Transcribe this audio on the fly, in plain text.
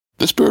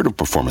The spirit of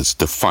performance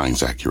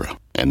defines Acura,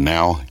 and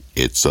now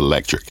it's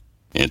electric.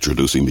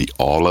 Introducing the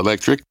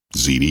all-electric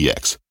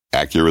ZDX,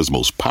 Acura's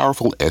most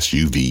powerful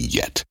SUV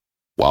yet.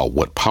 While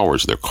what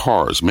powers their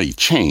cars may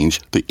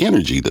change, the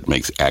energy that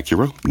makes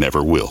Acura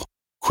never will.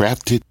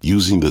 Crafted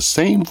using the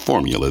same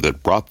formula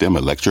that brought them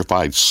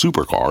electrified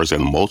supercars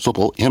and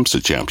multiple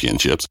IMSA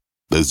championships,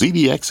 the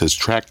ZDX has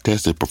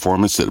track-tested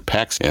performance that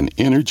packs an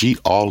energy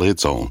all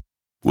its own.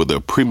 With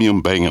a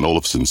premium Bang &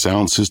 Olufsen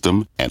sound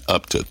system and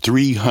up to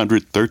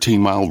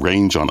 313-mile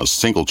range on a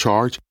single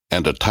charge,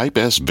 and a Type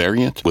S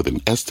variant with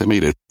an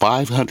estimated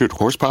 500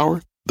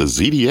 horsepower, the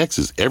ZDX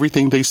is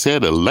everything they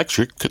said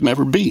electric could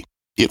never be.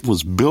 It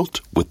was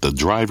built with the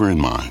driver in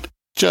mind,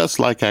 just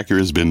like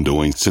Acura's been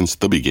doing since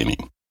the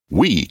beginning.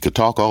 We could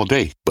talk all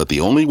day, but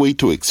the only way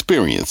to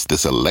experience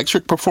this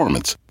electric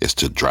performance is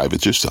to drive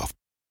it yourself.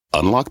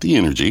 Unlock the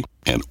energy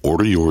and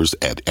order yours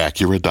at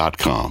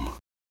Acura.com.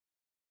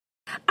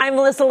 I'm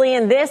Melissa Lee,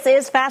 and this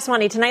is Fast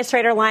Money. Tonight's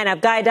trader lineup: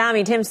 Guy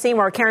Adami, Tim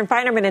Seymour, Karen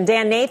Feinerman, and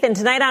Dan Nathan.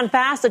 Tonight on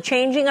Fast, a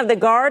changing of the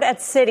guard at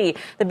Citi.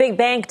 The big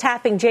bank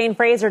tapping Jane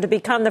Fraser to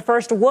become the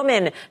first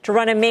woman to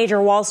run a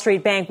major Wall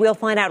Street bank. We'll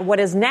find out what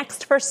is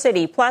next for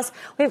Citi. Plus,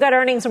 we've got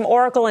earnings from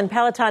Oracle and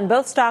Peloton,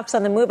 both stocks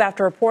on the move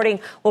after reporting.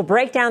 We'll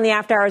break down the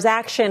after-hours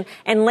action,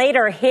 and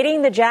later,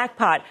 hitting the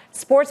jackpot.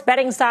 Sports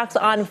betting stocks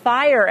on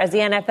fire as the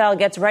NFL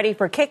gets ready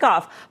for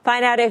kickoff.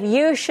 Find out if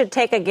you should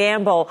take a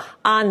gamble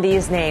on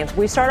these names.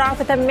 We start off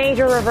with a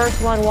major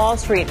reversal on Wall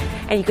Street,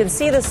 and you can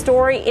see the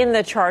story in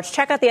the charts.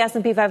 Check out the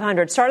S&P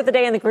 500. Started the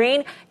day in the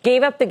green,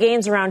 gave up the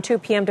gains around 2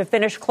 p.m. to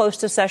finish close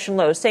to session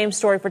lows. Same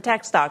story for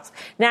tech stocks.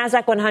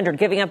 NASDAQ 100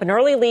 giving up an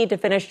early lead to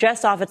finish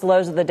just off its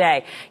lows of the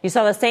day. You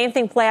saw the same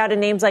thing play out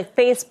in names like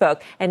Facebook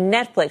and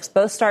Netflix,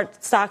 both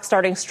stocks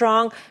starting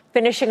strong,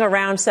 finishing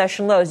around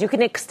session lows. You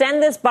can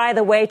extend this, by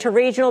the way, to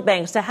regional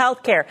banks, to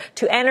healthcare,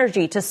 to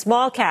energy, to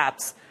small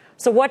caps.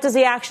 So what does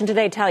the action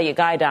today tell you,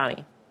 Guy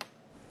Adami?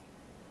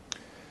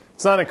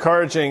 It's not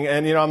encouraging,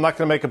 and, I'm not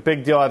going to make a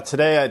big deal out of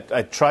today.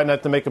 I try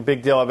not to make a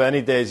big deal of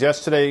any days.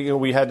 Yesterday,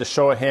 we had the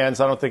show of hands.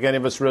 I don't think any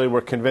of us really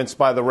were convinced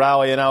by the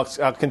rally, and I'll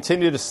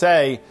continue to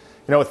say,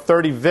 a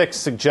 30 VIX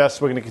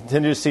suggests we're going to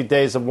continue to see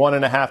days of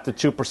 1.5%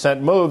 to 2%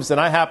 moves, and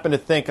I happen to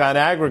think on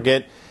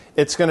aggregate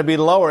it's going to be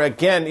lower.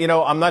 Again,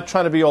 I'm not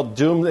trying to be all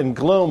doom and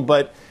gloom,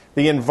 but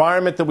the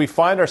environment that we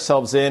find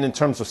ourselves in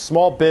terms of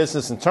small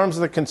business, in terms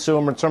of the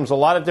consumer, in terms of a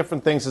lot of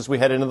different things as we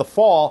head into the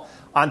fall,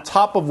 on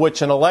top of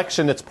which an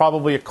election that's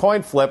probably a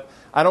coin flip,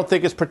 I don't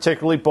think is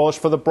particularly bullish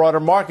for the broader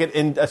market,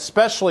 and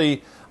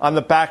especially on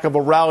the back of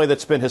a rally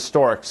that's been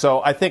historic.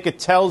 So I think it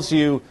tells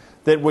you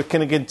that we're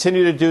going to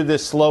continue to do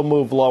this slow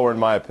move lower, in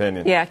my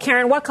opinion. Yeah.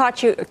 Karen, what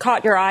caught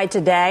your eye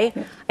today,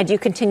 and do you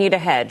continue to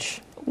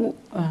hedge?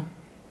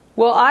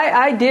 Well,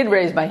 I did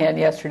raise my hand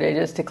yesterday,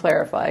 just to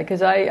clarify,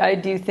 because I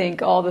do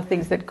think all the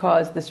things that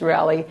caused this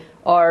rally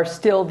are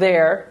still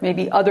there.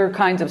 Maybe other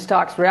kinds of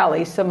stocks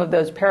rally. Some of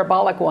those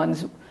parabolic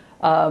ones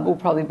will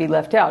probably be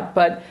left out.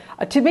 But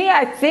to me,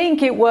 I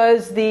think it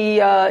was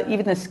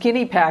even the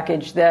skinny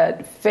package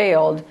that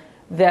failed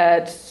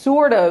that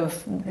sort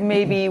of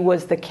maybe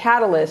was the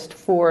catalyst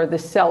for the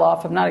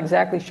sell-off. I'm not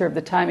exactly sure of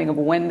the timing of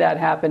when that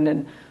happened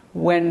and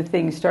when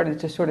things started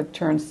to sort of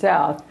turn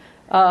south.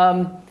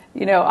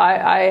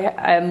 I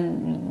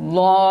am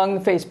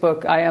long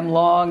Facebook. I am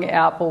long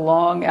Apple,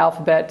 long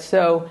Alphabet.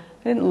 So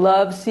I didn't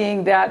love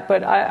seeing that,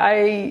 but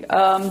I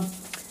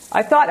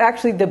thought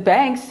actually the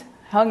banks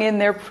hung in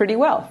there pretty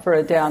well for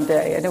a down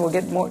day. I know we'll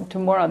get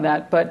more on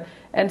that,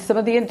 and some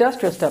of the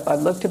industrial stuff.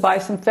 I'd look to buy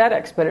some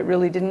FedEx, but it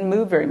really didn't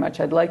move very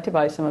much. I'd like to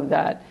buy some of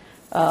that.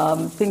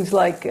 Things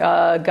like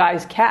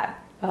Guy's Cat.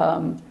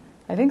 I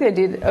think they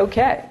did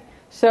okay.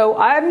 So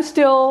I'm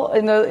still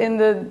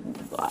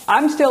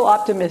I'm still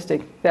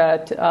optimistic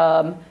that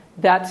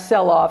that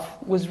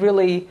sell-off was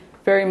really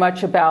very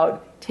much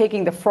about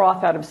taking the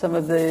froth out of some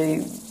of the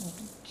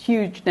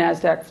huge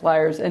NASDAQ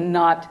flyers and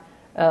not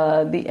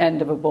the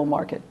end of a bull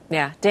market.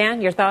 Yeah.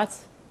 Dan, your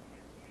thoughts?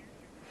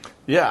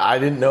 Yeah, I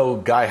didn't know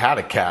Guy had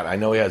a cat. I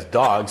know he has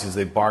dogs as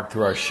they bark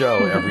through our show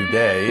every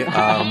day.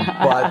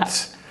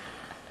 But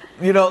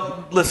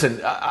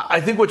listen,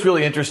 I think what's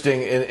really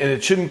interesting, and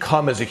it shouldn't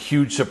come as a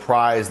huge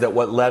surprise that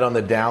what led on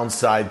the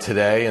downside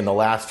today and the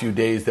last few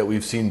days that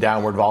we've seen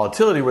downward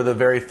volatility were the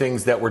very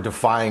things that were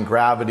defying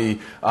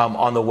gravity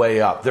on the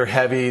way up. They're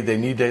heavy. They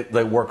need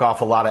to work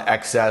off a lot of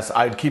excess.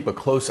 I'd keep a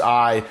close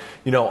eye,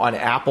 on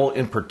Apple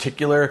in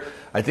particular.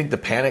 I think the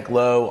panic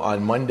low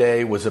on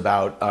Monday was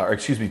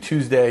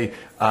Tuesday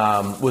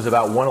was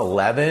about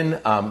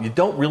 111. You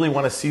don't really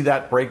want to see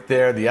that break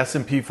there. The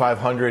S&P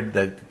 500,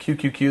 the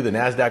QQQ, the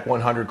NASDAQ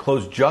 100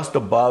 closed just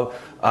above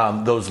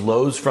those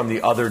lows from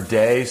the other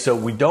day. So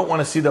we don't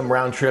want to see them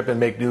round trip and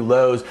make new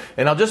lows.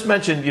 And I'll just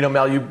mention,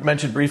 Mel, you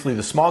mentioned briefly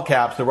the small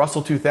caps. The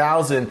Russell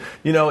 2000,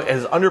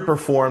 has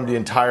underperformed the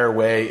entire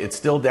way. It's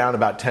still down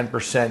about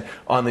 10%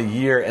 on the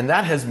year. And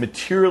that has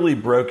materially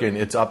broken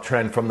its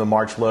uptrend from the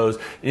March lows.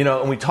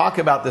 and we talk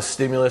about this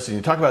stimulus, and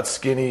you talk about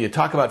skinny, you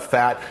talk about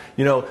fat,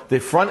 they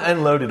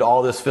front-end loaded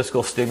all this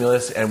fiscal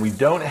stimulus, and we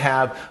don't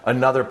have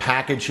another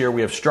package here.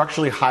 We have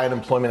structurally high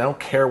unemployment. I don't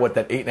care what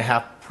that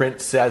 8.5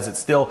 print says. It's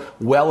still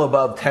well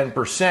above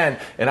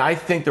 10%. And I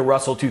think the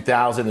Russell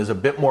 2000 is a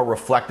bit more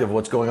reflective of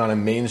what's going on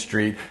in Main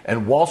Street.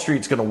 And Wall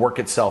Street's going to work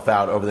itself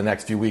out over the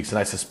next few weeks. And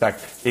I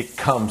suspect it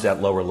comes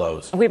at lower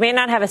lows. We may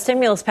not have a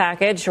stimulus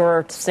package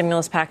or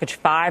stimulus package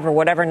 5 or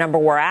whatever number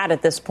we're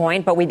at this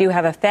point. But we do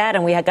have a Fed,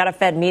 and we got a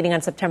Fed meeting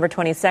on September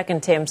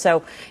 22nd, Tim.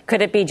 So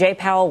could it be Jay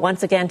Powell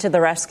once again to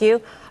the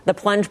rescue? The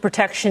plunge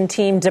protection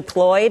team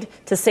deployed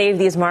to save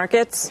these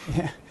markets?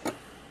 Yeah.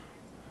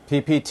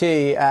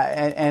 PPT,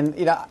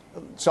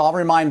 so I'll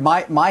remind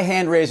my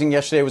hand raising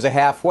yesterday was a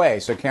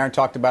halfway. So Karen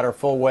talked about her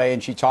full way,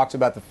 and she talks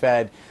about the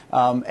Fed,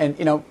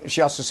 and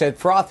she also said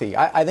frothy.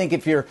 I think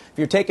if you're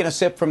taking a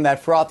sip from that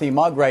frothy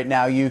mug right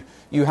now, you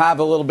have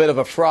a little bit of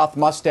a froth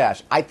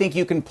mustache. I think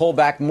you can pull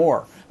back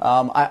more.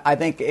 I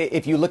think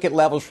if you look at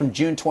levels from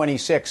June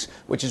 26,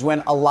 which is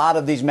when a lot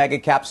of these mega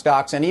cap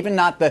stocks, and even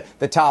not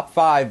the top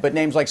 5, but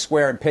names like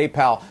Square and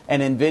PayPal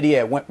and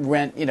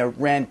Nvidia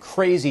ran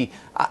crazy.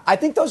 I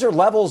think those are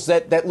levels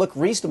that look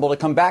reasonable to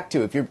come back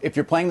to. If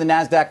you're playing the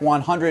NASDAQ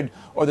 100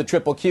 or the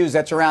triple Qs,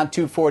 that's around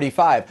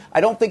 245. I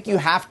don't think you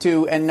have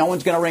to, and no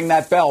one's going to ring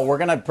that bell. We're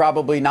going to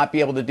probably not be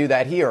able to do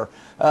that here.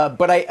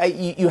 But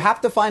you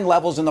have to find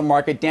levels in the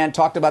market. Dan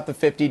talked about the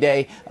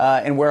 50-day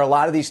and where a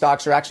lot of these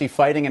stocks are actually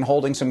fighting and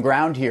holding some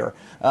ground here.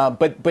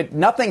 But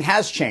nothing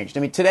has changed.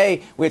 I mean,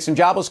 today we had some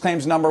jobless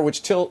claims number, which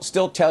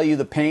still tell you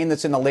the pain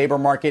that's in the labor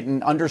market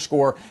and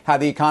underscore how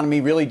the economy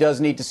really does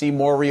need to see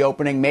more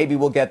reopening. Maybe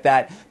we'll get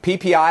that.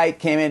 PPI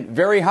came in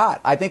very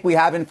hot. I think we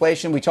have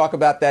inflation. We talk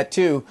about that,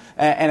 too.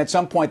 And at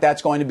some point,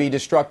 that's going to be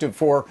destructive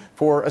for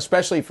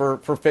especially for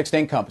fixed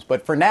incomes.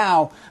 But for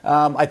now,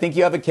 I think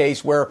you have a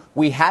case where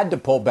we had to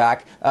pull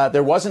back.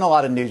 There wasn't a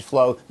lot of news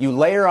flow. You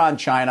layer on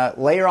China,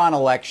 layer on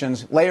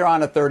elections, layer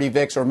on a 30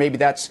 VIX, or maybe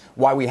that's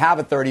why we have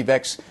a 30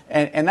 VIX.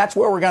 And that's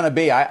where we're going to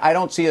be. I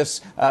don't see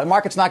us. The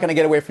market's not going to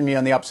get away from you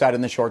on the upside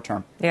in the short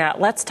term. Yeah,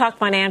 let's talk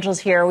financials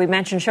here. We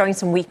mentioned showing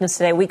some weakness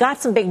today. We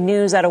got some big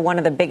news out of one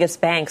of the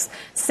biggest banks.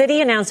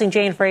 Citi announcing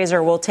Jane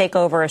Fraser will take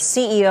over as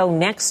CEO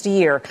next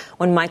year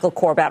when Michael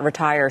Corbat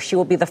retires. She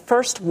will be the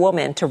first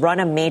woman to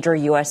run a major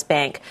U.S.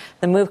 bank.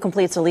 The move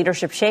completes a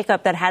leadership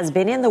shakeup that has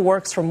been in the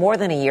works for more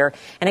than a year,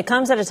 and it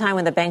comes at a time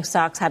when the bank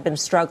stocks have been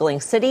struggling.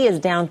 Citi is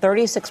down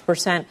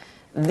 36%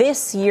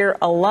 this year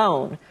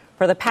alone.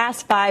 For the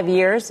past 5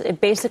 years,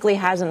 it basically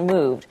hasn't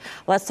moved.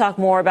 Let's talk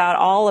more about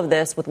all of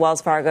this with Wells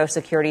Fargo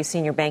Securities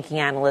Senior Banking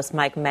Analyst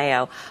Mike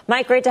Mayo.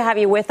 Mike, great to have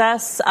you with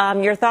us.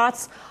 Your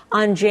thoughts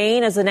on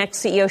Jane as the next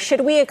CEO.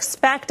 Should we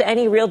expect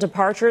any real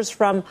departures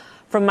from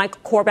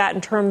Michael Corbat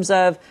in terms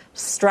of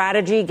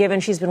strategy,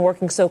 given she's been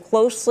working so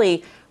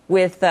closely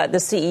with the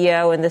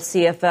CEO and the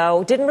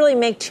CFO? Didn't really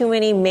make too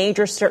many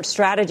major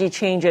strategy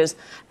changes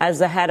as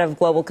the head of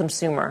Global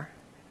Consumer.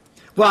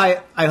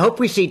 Well, I hope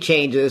we see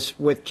changes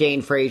with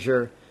Jane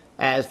Fraser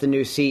as the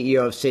new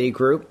CEO of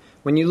Citigroup.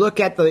 When you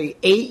look at the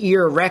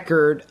 8-year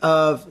record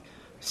of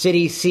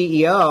Citi's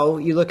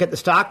CEO, you look at the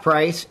stock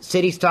price.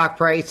 Citi stock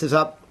price is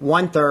up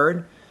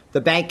 1/3.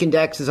 The bank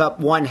index is up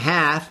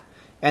 1/2.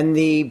 And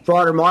the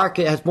broader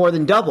market has more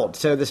than doubled.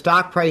 So the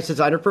stock price has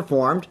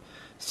underperformed.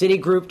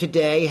 Citigroup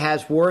today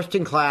has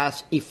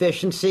worst-in-class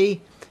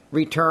efficiency,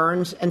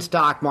 returns, and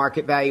stock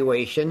market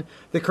valuation.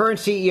 The current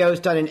CEO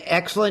has done an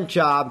excellent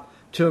job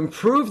to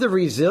improve the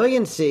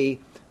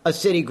resiliency of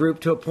Citigroup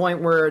to a point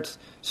where it's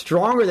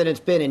stronger than it's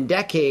been in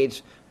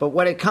decades. But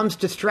when it comes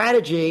to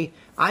strategy,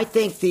 I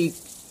think the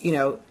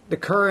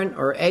current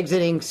or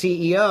exiting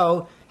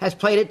CEO has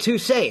played it too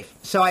safe.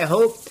 So I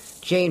hope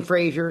Jane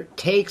Fraser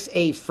takes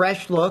a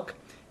fresh look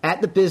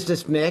at the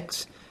business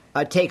mix,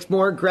 takes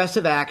more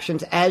aggressive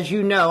actions. As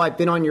you know, I've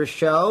been on your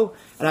show,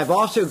 and I've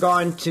also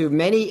gone to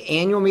many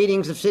annual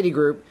meetings of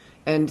Citigroup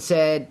and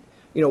said,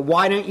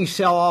 why don't you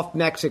sell off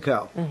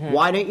Mexico? Mm-hmm.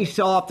 Why don't you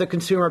sell off the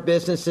consumer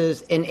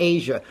businesses in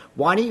Asia?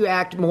 Why don't you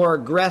act more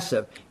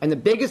aggressive? And the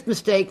biggest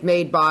mistake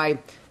made by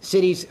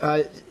Citi's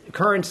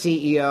current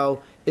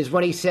CEO is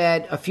when he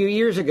said a few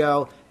years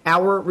ago,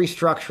 our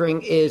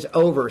restructuring is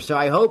over. So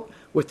I hope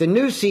with the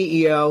new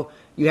CEO,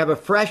 you have a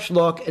fresh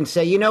look and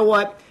say, you know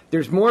what?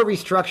 There's more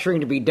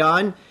restructuring to be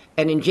done.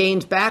 And in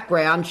Jane's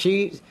background,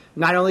 she's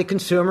not only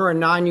consumer and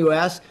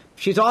non-U.S.,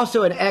 she's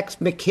also an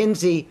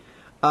ex-McKinsey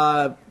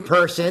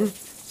person.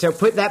 So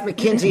put that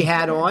McKinsey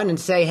hat on and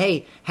say,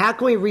 hey, how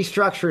can we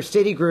restructure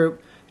Citigroup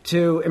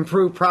to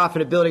improve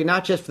profitability,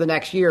 not just for the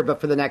next year,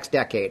 but for the next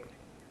decade?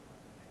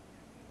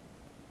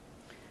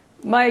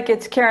 Mike,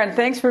 it's Karen.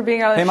 Thanks for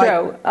being on the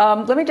show.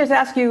 Let me just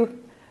ask you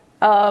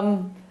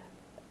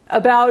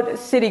about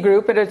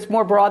Citigroup, and it's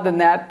more broad than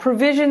that.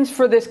 Provisions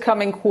for this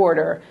coming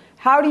quarter.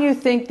 How do you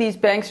think these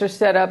banks are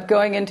set up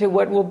going into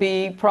what will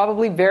be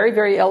probably very,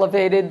 very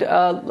elevated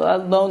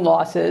loan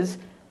losses?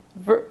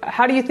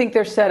 How do you think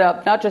they're set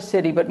up, not just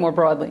Citi, but more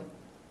broadly?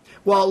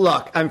 Well,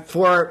 look,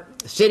 for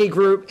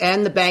Citigroup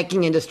and the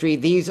banking industry,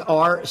 these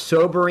are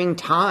sobering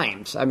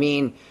times. I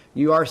mean,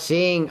 You are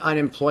seeing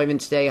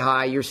unemployment stay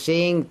high. You're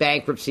seeing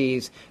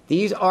bankruptcies.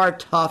 These are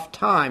tough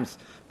times.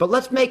 But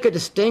let's make a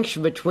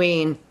distinction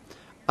between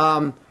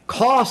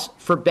costs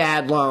for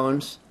bad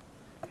loans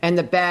and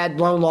the bad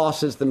loan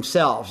losses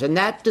themselves. And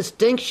that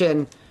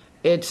distinction,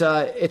 it's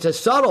a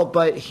subtle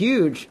but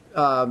huge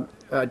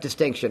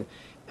distinction.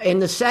 In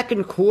the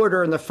second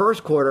quarter and the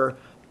first quarter,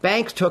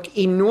 banks took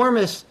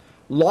enormous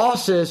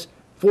losses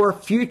for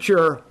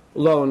future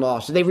loan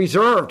losses. They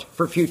reserved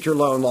for future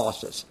loan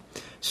losses.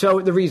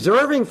 So the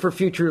reserving for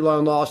future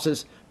loan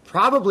losses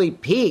probably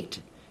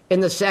peaked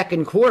in the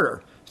second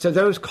quarter. So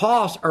those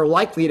costs are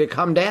likely to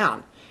come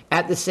down.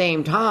 At the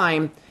same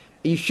time,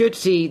 you should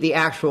see the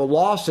actual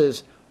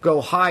losses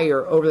go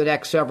higher over the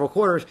next several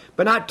quarters,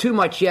 but not too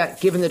much yet,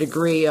 given the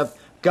degree of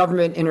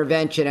government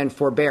intervention and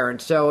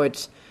forbearance. So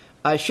it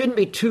shouldn't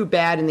be too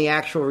bad in the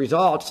actual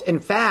results. In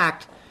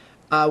fact,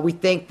 we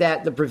think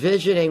that the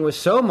provisioning was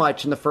so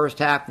much in the first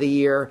half of the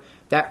year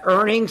that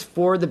earnings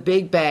for the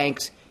big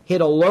banks hit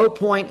a low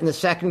point in the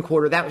second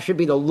quarter. That should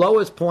be the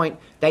lowest point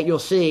that you'll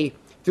see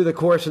through the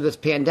course of this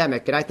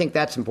pandemic, and I think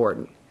that's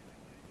important.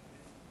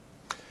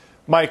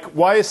 Mike,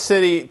 why is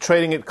Citi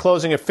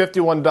closing at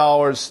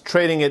 $51,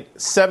 trading at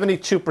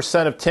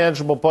 72% of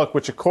tangible book,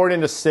 which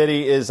according to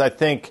Citi is, I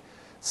think,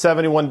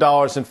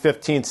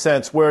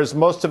 $71.15, whereas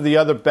most of the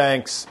other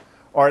banks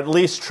are at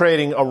least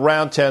trading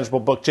around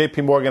tangible book.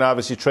 JP Morgan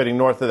obviously trading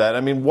north of that.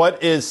 I mean,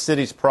 what is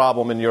Citi's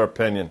problem in your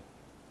opinion?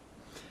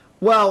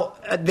 Well,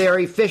 their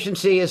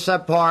efficiency is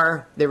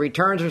subpar, their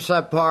returns are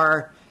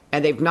subpar,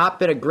 and they've not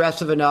been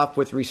aggressive enough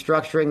with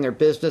restructuring their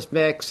business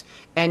mix.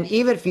 And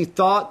even if you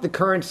thought the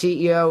current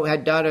CEO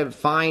had done a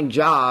fine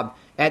job,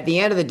 at the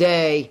end of the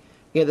day,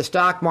 the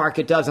stock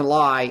market doesn't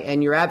lie,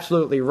 and you're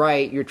absolutely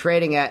right. You're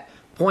trading at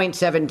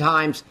 0.7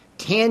 times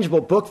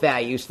tangible book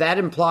value. So that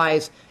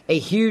implies a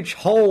huge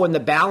hole in the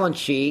balance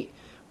sheet,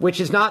 which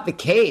is not the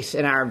case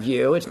in our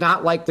view. It's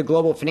not like the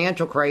global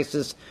financial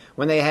crisis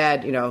when they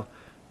had,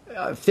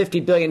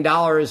 $50 billion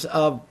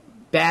of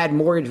bad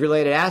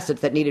mortgage-related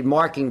assets that needed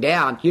marking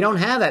down. You don't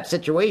have that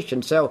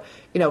situation. So,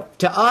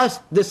 to us,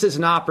 this is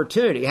an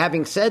opportunity.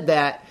 Having said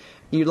that,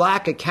 you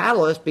lack a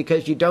catalyst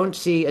because you don't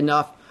see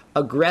enough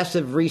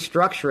aggressive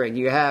restructuring.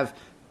 You have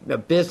a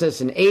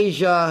business in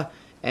Asia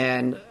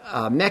and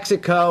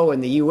Mexico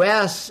and the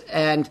U.S.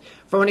 And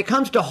when it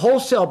comes to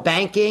wholesale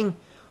banking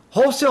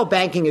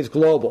is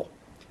global.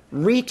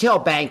 Retail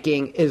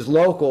banking is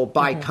local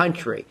by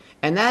country.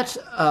 And that's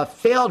a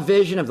failed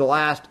vision of the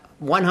last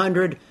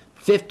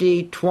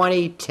 150,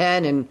 20,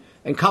 10,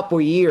 and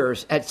couple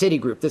years at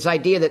Citigroup. This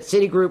idea that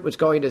Citigroup was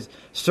going to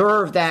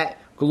serve that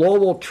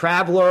global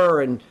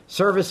traveler and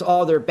service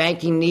all their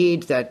banking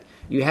needs, that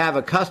you have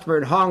a customer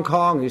in Hong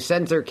Kong who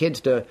sends their kids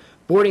to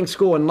boarding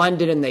school in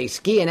London and they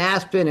ski in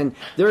Aspen and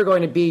they're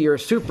going to be your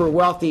super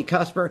wealthy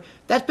customer.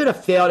 That's been a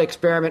failed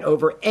experiment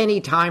over any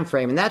time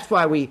frame. And that's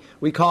why we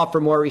call for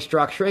more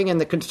restructuring.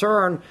 And the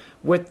concern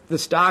with the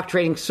stock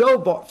trading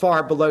so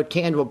far below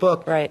tangible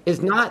book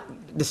is not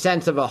the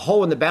sense of a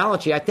hole in the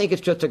balance sheet. I think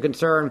it's just a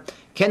concern.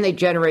 Can they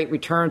generate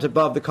returns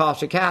above the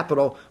cost of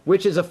capital,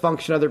 which is a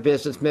function of their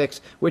business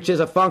mix, which is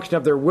a function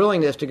of their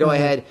willingness to go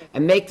ahead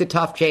and make the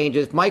tough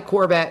changes. Mike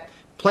Corbett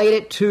played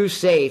it too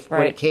safe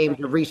when it came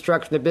to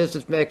restructuring the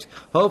business mix.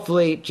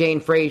 Hopefully,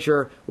 Jane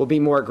Fraser will be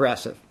more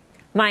aggressive.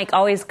 Mike,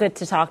 always good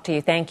to talk to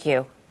you. Thank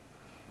you.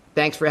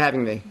 Thanks for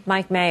having me.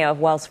 Mike Mayo of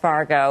Wells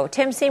Fargo.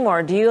 Tim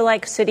Seymour, do you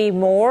like Citi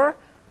more,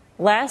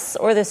 less,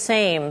 or the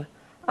same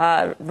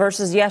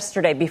versus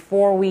yesterday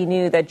before we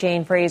knew that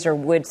Jane Fraser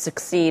would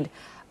succeed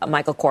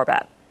Michael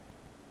Corbett?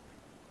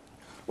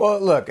 Well,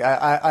 look,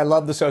 I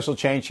love the social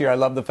change here. I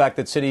love the fact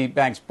that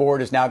Citibank's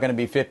board is now going to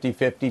be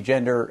 50-50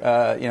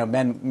 gender,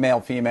 men,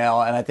 male,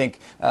 female. And I think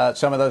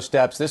some of those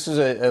steps, this is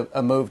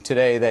a move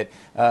today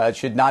that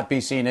should not be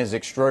seen as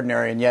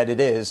extraordinary, and yet it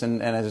is.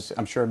 And as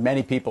I'm sure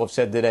many people have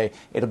said today,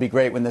 it'll be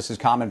great when this is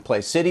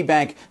commonplace.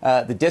 Citibank,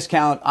 the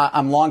discount,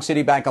 I'm long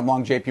Citibank, I'm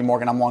long JP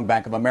Morgan, I'm long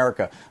Bank of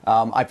America.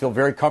 I feel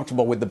very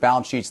comfortable with the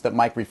balance sheets that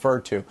Mike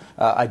referred to.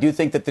 I do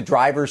think that the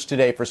drivers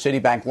today for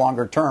Citibank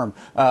longer term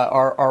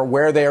are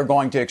where they are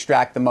going to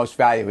extract the most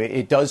value.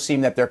 It does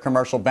seem that their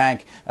commercial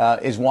bank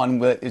is one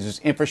that is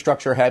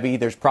infrastructure heavy.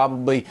 There's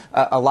probably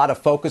a lot of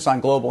focus on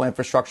global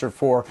infrastructure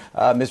for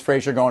Ms.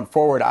 Fraser going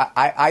forward.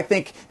 I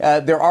think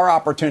there are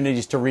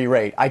opportunities to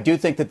re-rate. I do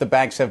think that the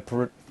banks have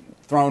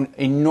thrown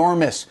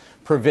enormous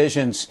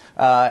provisions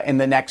in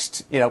the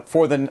next,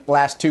 for the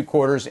last 2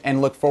 quarters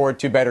and look forward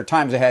to better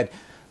times ahead.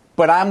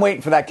 But I'm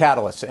waiting for that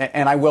catalyst.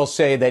 And I will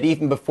say that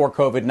even before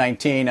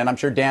COVID-19, and I'm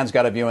sure Dan's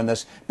got a view on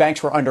this,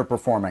 banks were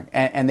underperforming.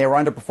 And they were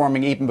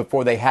underperforming even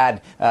before they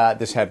had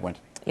this headwind.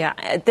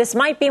 Yeah, this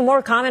might be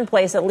more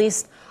commonplace, at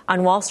least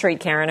on Wall Street,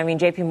 Karen. I mean,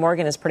 JP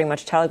Morgan has pretty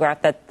much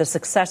telegraphed that the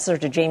successor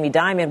to Jamie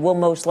Dimon will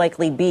most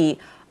likely be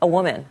a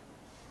woman.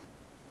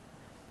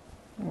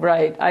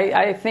 Right.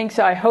 I think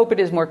so. I hope it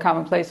is more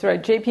commonplace.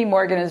 Right. JP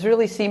Morgan has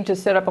really seemed to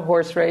set up a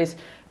horse race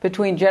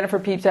between Jennifer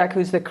Piepzak,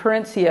 who's the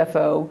current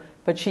CFO,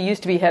 but she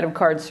used to be head of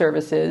card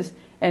services,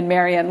 and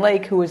Marianne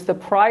Lake, who was the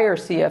prior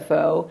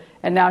CFO,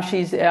 and now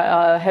she's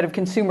head of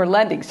consumer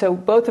lending. So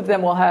both of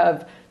them will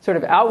have sort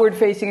of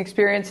outward-facing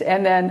experience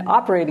and then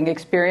operating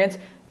experience.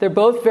 They're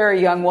both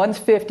very young. One's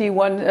 50,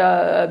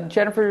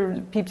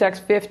 Jennifer Piepzak's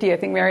 50, I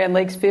think Marianne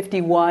Lake's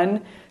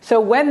 51. So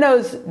when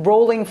those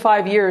rolling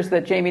 5 years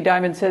that Jamie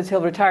Dimon says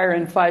he'll retire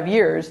in 5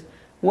 years,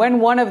 when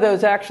one of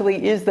those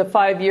actually is the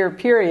 5-year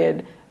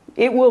period,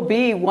 it will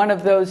be one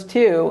of those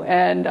two.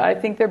 And I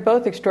think they're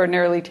both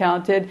extraordinarily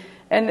talented.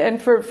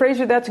 And for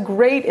Fraser, that's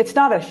great. It's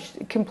not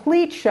a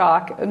complete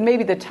shock.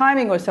 Maybe the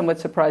timing was somewhat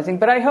surprising.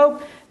 But I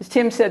hope, as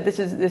Tim said, this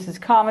is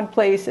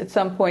commonplace at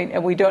some point,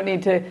 and we don't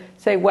need to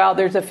say, wow,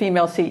 there's a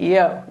female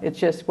CEO. It's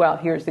just, well,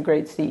 here's the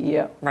great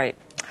CEO. Right.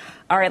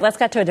 All right, let's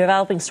get to a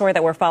developing story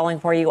that we're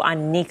following for you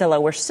on Nikola.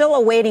 We're still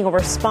awaiting a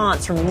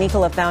response from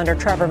Nikola founder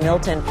Trevor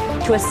Milton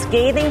to a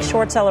scathing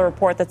short seller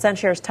report that sent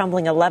shares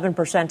tumbling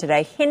 11%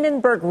 today.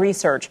 Hindenburg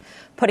Research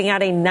putting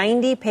out a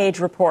 90-page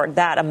report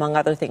that, among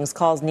other things,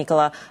 calls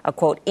Nikola a,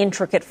 quote,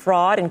 intricate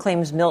fraud and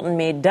claims Milton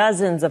made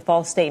dozens of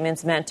false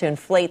statements meant to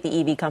inflate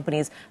the EV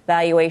company's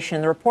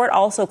valuation. The report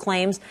also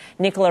claims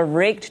Nikola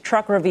rigged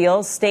truck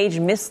reveals,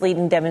 staged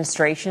misleading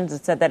demonstrations.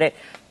 It said that it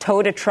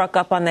towed a truck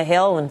up on the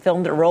hill and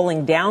filmed it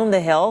rolling down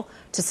the hill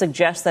to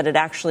suggest that it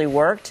actually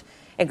worked.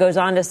 It goes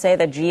on to say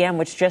that GM,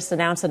 which just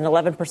announced an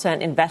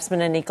 11%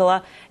 investment in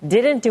Nikola,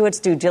 didn't do its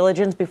due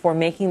diligence before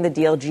making the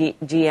deal.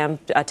 GM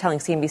telling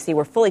CNBC,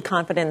 we're fully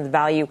confident in the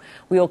value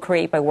we will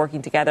create by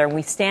working together, and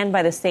we stand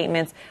by the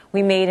statements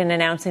we made in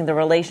announcing the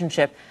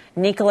relationship.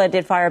 Nikola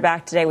did fire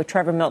back today with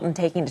Trevor Milton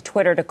taking to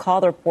Twitter to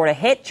call the report a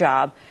hit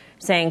job,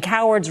 saying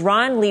cowards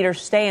run,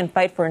 leaders stay and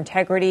fight for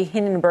integrity.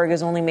 Hindenburg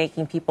is only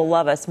making people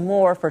love us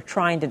more for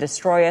trying to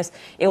destroy us.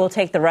 It will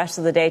take the rest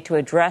of the day to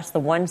address the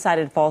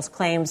one-sided false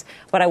claims,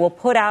 but I will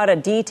put out a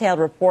detailed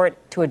report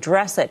to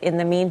address it. In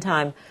the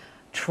meantime,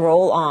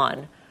 troll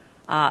on.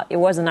 It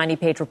was a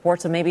 90-page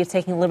report, so maybe it's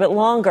taking a little bit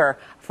longer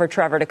for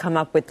Trevor to come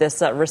up with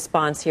this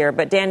response here.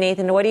 But Dan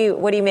Nathan, what do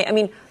you make? I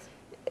mean,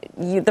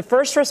 the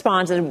first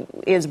response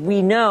is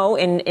we know,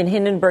 and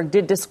Hindenburg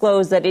did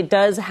disclose that it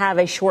does have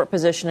a short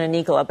position in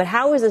Nikola. But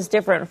how is this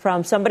different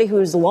from somebody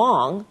who's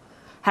long,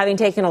 having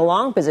taken a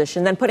long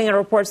position, then putting out a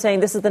report saying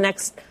this is the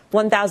next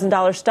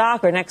 $1,000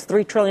 stock or next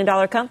 $3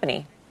 trillion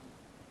company?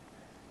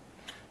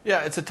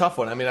 Yeah, it's a tough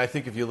one. I mean, I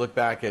think if you look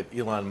back at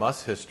Elon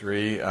Musk's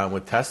history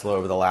with Tesla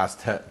over the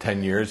last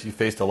 10 years, he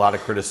faced a lot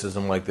of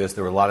criticism like this.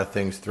 There were a lot of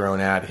things thrown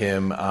at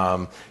him,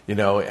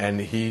 and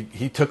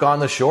he took on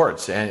the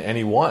shorts and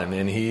he won.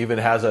 And he even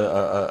has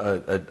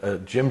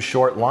a Jim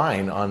Short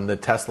line on the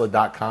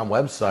Tesla.com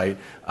website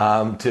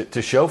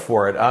to show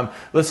for it.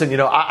 Listen,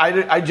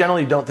 I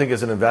generally don't think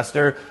as an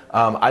investor,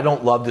 I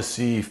don't love to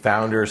see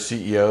founders,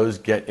 CEOs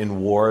get in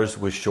wars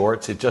with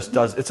shorts. It just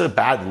does. It's a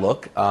bad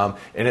look, and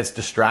it's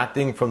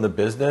distracting from the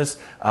business.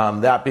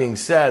 That being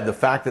said, the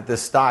fact that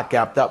this stock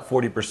gapped up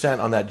 40%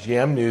 on that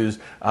GM news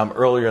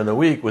earlier in the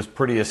week was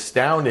pretty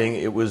astounding.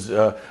 It was,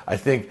 I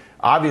think,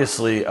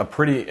 obviously a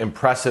pretty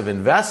impressive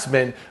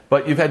investment,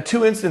 but you've had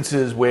two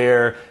instances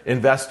where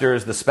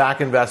investors, the SPAC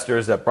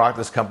investors that brought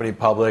this company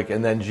public,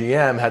 and then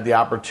GM had the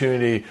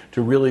opportunity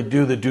to really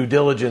do the due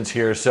diligence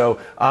here. So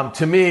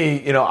to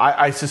me,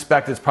 I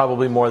suspect it's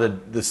probably more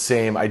the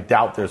same. I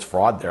doubt there's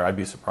fraud there. I'd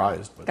be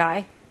surprised.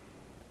 Guy?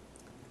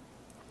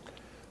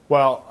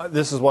 Well,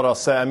 this is what I'll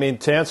say. I mean,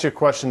 to answer your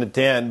question to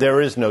Dan,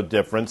 there is no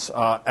difference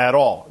at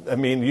all. I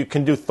mean, you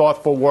can do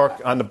thoughtful work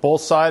on the bull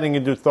side and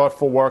you can do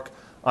thoughtful work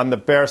on the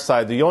bear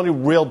side. The only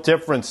real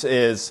difference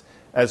is,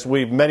 as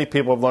many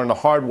people have learned the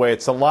hard way,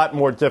 it's a lot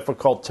more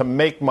difficult to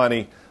make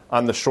money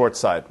on the short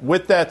side.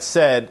 With that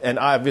said, and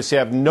I obviously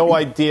have no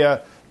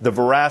idea the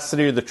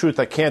veracity or the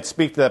truth, I can't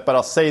speak to that, but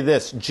I'll say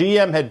this.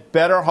 GM had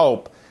better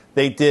hope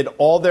they did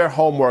all their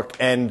homework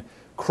and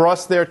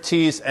crossed their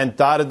T's and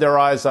dotted their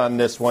I's on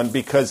this one,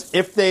 because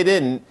if they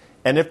didn't,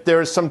 and if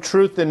there is some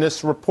truth in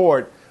this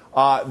report,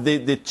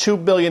 the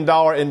 $2 billion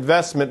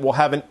investment will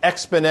have an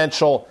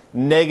exponential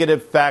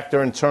negative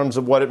factor in terms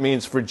of what it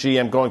means for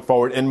GM going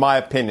forward, in my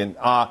opinion.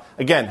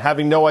 Again,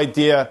 having no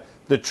idea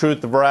the truth,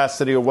 the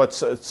veracity, or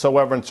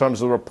whatsoever in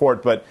terms of the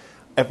report. But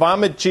if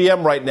I'm at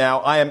GM right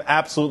now, I am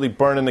absolutely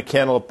burning the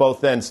candle at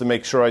both ends to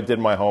make sure I did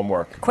my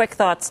homework. Quick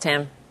thoughts,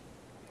 Tim.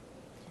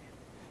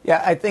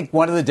 Yeah, I think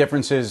one of the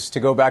differences, to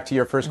go back to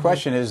your first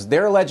question, is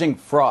they're alleging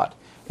fraud.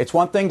 It's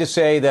one thing to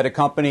say that a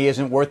company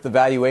isn't worth the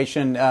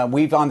valuation.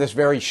 We've on this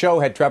very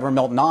show had Trevor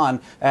Milton on,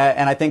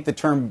 and I think the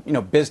term,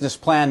 business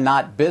plan,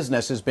 not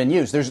business, has been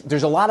used.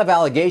 There's a lot of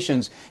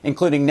allegations,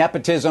 including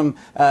nepotism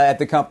at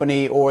the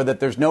company, or that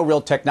there's no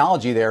real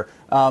technology there.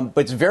 But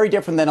it's very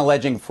different than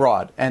alleging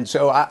fraud. And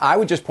so I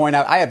would just point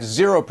out, I have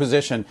zero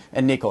position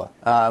in Nikola,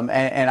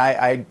 and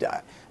I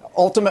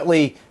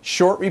ultimately,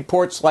 short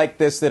reports like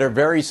this that are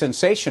very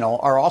sensational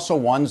are also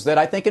ones that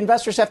I think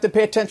investors have to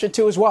pay attention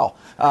to as well.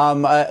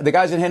 The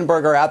guys at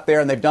Hindenburg are out there,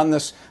 and they've done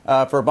this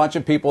for a bunch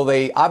of people.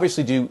 They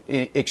obviously do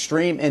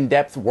extreme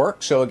in-depth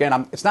work. So,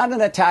 again, it's not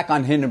an attack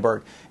on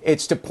Hindenburg.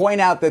 It's to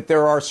point out that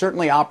there are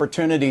certainly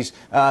opportunities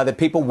that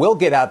people will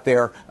get out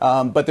there.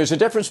 But there's a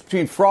difference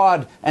between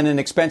fraud and an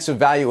expensive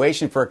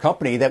valuation for a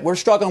company that we're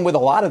struggling with a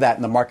lot of that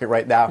in the market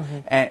right now.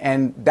 Mm-hmm.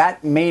 And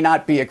that may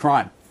not be a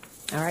crime.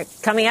 All right.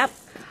 Coming up,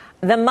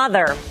 the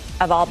mother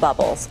of all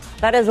bubbles.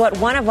 That is what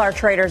one of our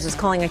traders is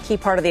calling a key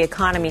part of the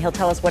economy. He'll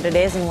tell us what it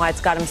is and why it's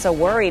got him so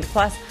worried.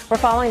 Plus, we're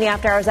following the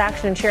after-hours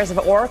action in shares of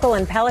Oracle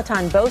and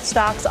Peloton, both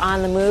stocks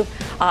on the move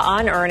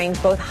on earnings,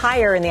 both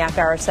higher in the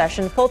after-hours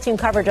session. Full team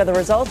coverage of the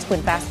results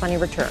when Fast Money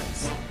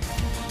returns.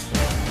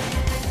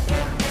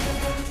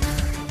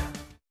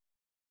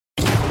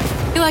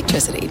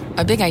 Electricity,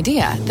 a big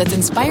idea that's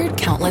inspired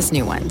countless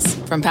new ones.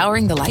 From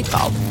powering the light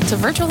bulb to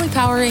virtually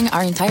powering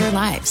our entire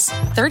lives.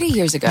 30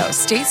 years ago,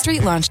 State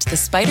Street launched the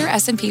Spider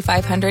S&P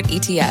 500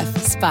 ETF,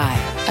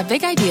 SPY. A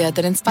big idea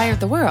that inspired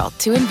the world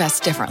to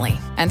invest differently.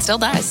 And still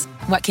does.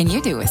 What can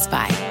you do with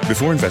SPY?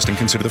 Before investing,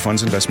 consider the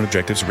fund's investment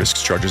objectives,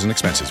 risks, charges, and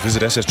expenses.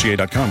 Visit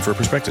ssga.com for a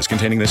prospectus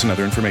containing this and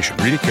other information.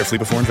 Read it carefully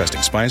before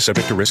investing. SPY is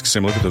subject to risks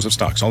similar to those of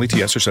stocks. All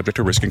ETFs are subject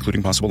to risk,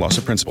 including possible loss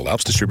of principal.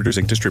 Alps Distributors,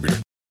 Inc. Distributor.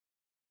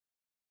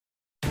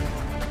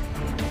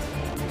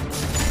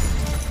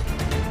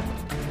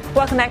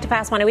 Welcome back to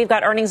Fast Money. We've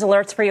got earnings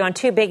alerts for you on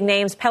two big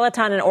names,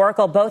 Peloton and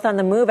Oracle, both on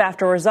the move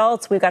after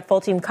results. We've got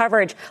full team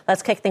coverage.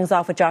 Let's kick things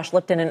off with Josh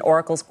Lipton in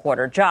Oracle's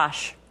quarter.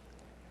 Josh.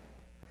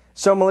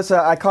 So, Melissa,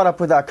 I caught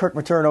up with Kirk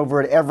Materne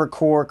over at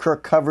Evercore.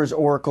 Kirk covers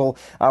Oracle.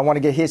 I want to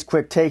get his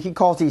quick take. He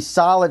calls these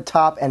solid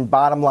top and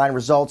bottom line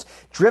results,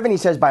 driven, he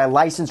says, by a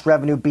license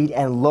revenue beat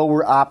and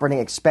lower operating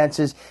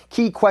expenses.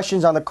 Key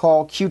questions on the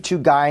call,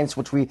 Q2 guidance,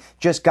 which we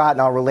just got,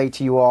 and I'll relate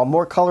to you all.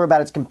 More color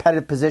about its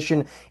competitive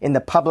position in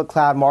the public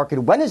cloud market.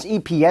 When does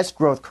EPS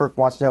growth, Kirk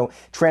wants to know,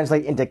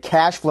 translate into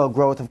cash flow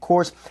growth? Of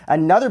course,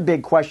 another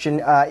big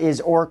question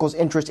is Oracle's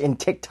interest in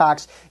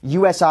TikTok's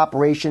U.S.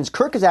 operations.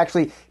 Kirk has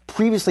actually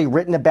previously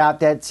written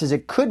about that, says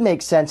it could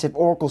make sense if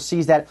Oracle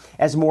sees that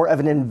as more of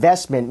an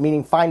investment,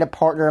 meaning find a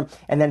partner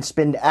and then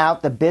spin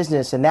out the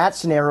business. In that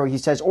scenario, he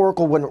says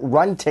Oracle wouldn't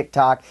run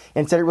TikTok.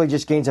 Instead, it really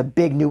just gains a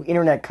big new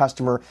internet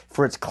customer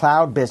for its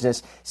cloud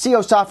business.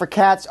 CEO Safra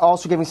Katz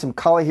also giving some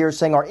color here,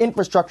 saying our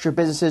infrastructure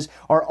businesses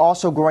are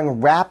also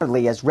growing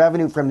rapidly as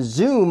revenue from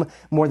Zoom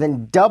more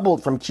than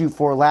doubled from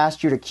Q4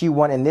 last year to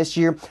Q1 and this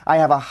year. I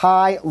have a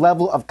high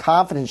level of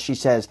confidence, she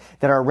says,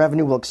 that our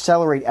revenue will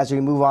accelerate as we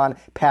move on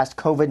past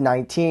COVID-19.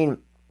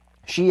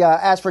 She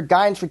asked for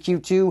guidance for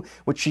Q2,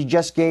 which she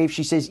just gave.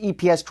 She says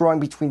EPS growing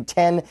between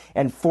 10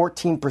 and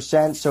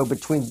 14%, so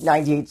between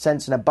 98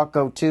 cents and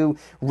 $1.02.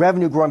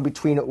 Revenue growing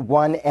between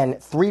 1 and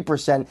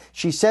 3%.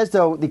 She says,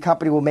 though, the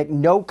company will make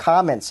no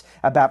comments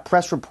about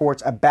press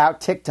reports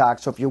about TikTok.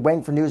 So if you're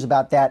waiting for news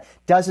about that,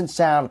 doesn't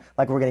sound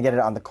like we're going to get it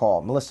on the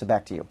call. Melissa,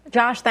 back to you.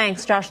 Josh,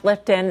 thanks. Josh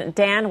Lipton.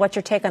 Dan, what's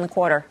your take on the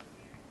quarter?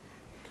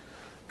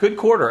 Good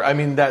quarter. I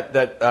mean,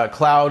 that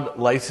cloud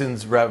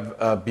license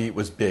rev beat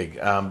was big.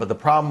 But the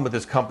problem with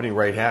this company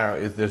right now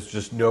is there's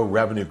just no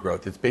revenue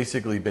growth. It's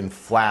basically been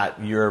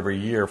flat year over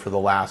year for the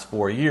last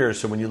 4 years.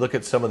 So when you look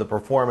at some of the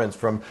performance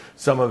from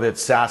some of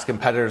its SaaS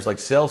competitors like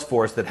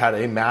Salesforce that had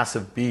a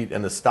massive beat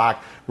and the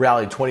stock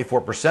rallied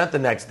 24% the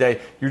next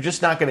day, you're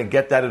just not going to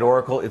get that at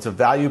Oracle. It's a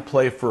value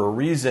play for a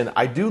reason.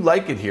 I do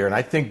like it here, and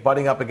I think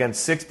butting up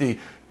against 60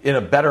 in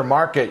a better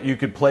market, you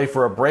could play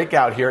for a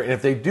breakout here. And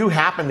if they do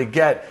happen to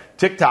get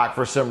TikTok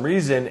for some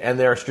reason and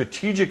they're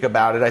strategic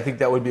about it, I think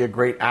that would be a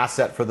great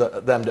asset for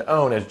them to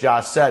own. As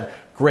Josh said,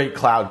 great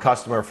cloud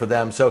customer for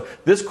them. So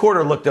this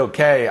quarter looked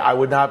okay. I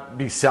would not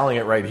be selling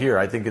it right here.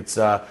 I think it's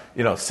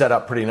set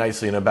up pretty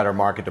nicely in a better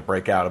market to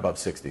break out above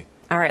 60.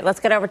 All right, let's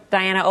get over to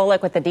Diana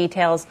Olick with the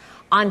details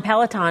on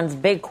Peloton's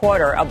big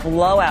quarter, a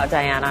blowout,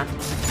 Diana.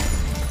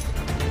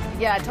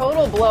 Yeah,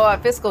 total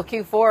blowout fiscal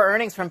Q4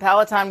 earnings from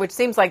Peloton, which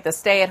seems like the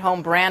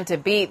stay-at-home brand to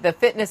beat. The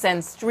fitness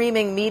and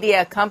streaming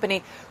media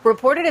company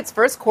reported its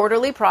first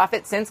quarterly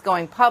profit since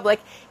going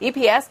public.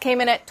 EPS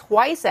came in at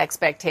twice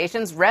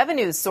expectations.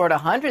 Revenues soared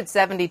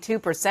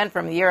 172%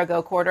 from the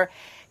year-ago quarter.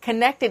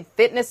 Connected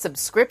fitness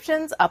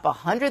subscriptions up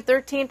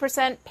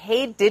 113%.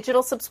 Paid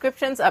digital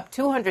subscriptions up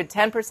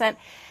 210%.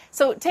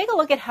 So take a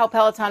look at how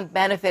Peloton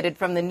benefited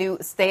from the new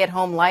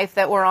stay-at-home life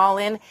that we're all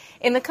in.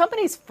 In the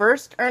company's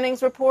first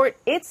earnings report,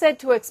 it said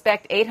to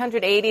expect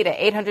 880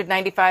 to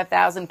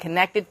 895,000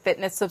 connected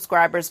fitness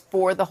subscribers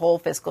for the whole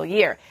fiscal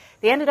year.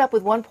 They ended up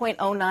with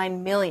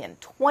 1.09 million,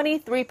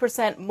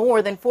 23%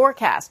 more than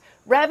forecast.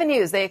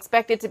 Revenues, they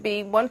expected to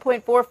be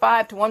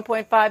 1.45 to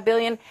 1.5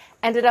 billion,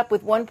 ended up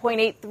with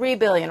 1.83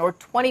 billion, or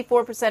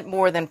 24%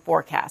 more than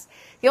forecast.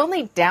 The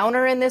only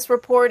downer in this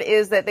report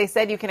is that they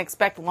said you can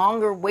expect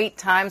longer wait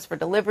times for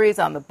deliveries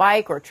on the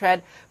bike or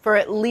tread for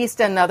at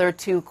least another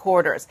 2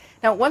 quarters.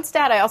 Now, one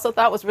stat I also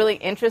thought was really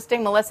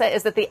interesting, Melissa,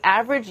 is that the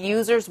average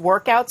user's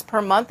workouts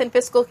per month in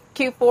fiscal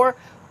Q4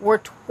 were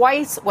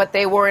twice what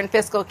they were in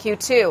fiscal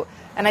Q2.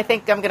 And I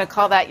think I'm going to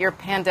call that your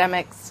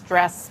pandemic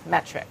stress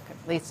metric.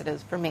 At least it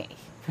is for me.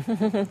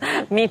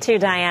 Me too,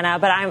 Diana.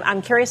 But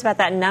I'm curious about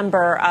that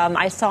number.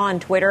 I saw on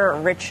Twitter,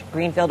 Rich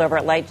Greenfield over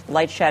at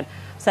Lightshed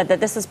said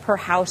that this is per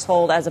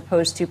household as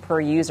opposed to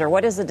per user.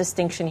 What is the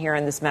distinction here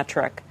in this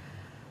metric?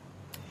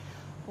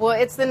 Well,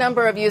 it's the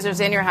number of users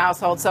in your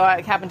household. So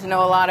I happen to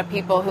know a lot of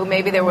people who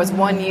maybe there was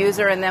one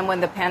user, and then when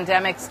the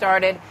pandemic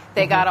started,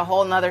 they got a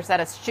whole nother set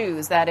of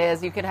shoes. That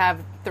is, you could have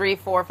 3,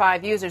 4,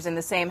 5 users in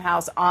the same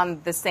house on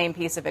the same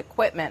piece of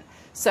equipment.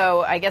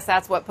 So I guess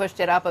that's what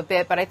pushed it up a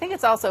bit. But I think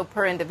it's also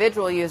per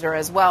individual user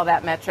as well.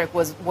 That metric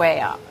was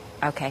way up.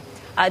 Okay.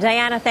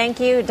 Diana,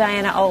 thank you.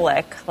 Diana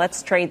Olick.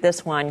 Let's trade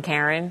this one,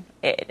 Karen.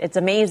 It's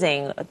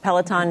amazing.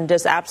 Peloton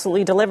just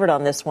absolutely delivered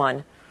on this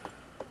one.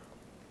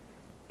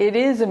 It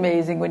is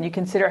amazing when you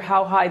consider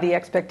how high the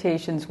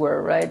expectations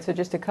were, right? So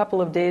just a couple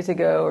of days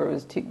ago, or it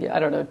was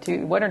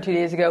 1 or 2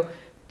 days ago,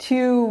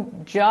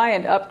 2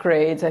 giant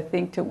upgrades, I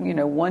think, to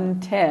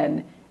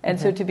 110. And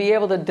so to be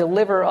able to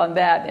deliver on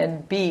that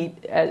and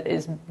beat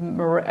as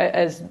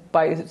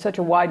by such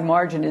a wide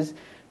margin is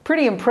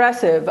pretty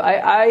impressive.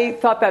 I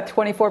thought that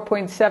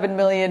 24.7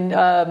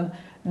 million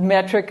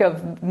metric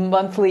of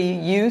monthly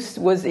use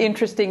was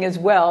interesting as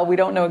well. We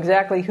don't know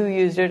exactly who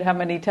used it, how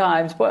many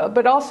times,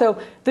 but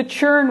also the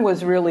churn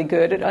was really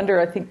good at under,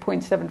 I think,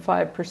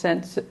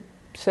 0.75%,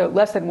 so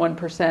less than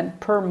 1%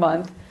 per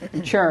month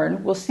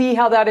churn. We'll see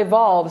how that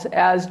evolves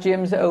as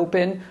gyms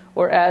open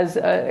or as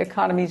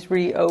economies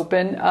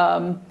reopen.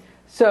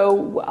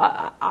 So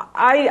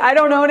I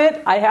don't own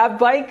it. I have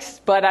bikes,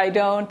 but I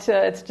don't.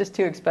 It's just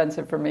too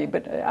expensive for me.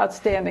 But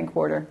outstanding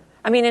quarter.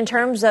 I mean, in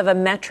terms of a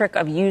metric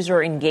of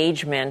user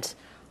engagement,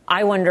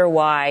 I wonder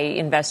why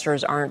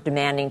investors aren't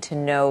demanding to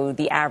know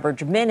the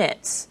average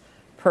minutes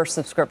per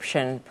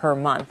subscription per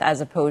month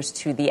as opposed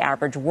to the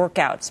average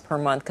workouts per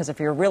month. Because if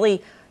you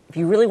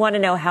really want to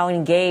know how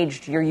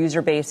engaged your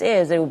user base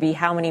is, it would be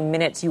how many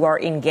minutes you are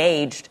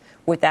engaged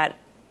with that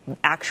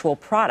actual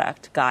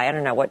product. Guy, I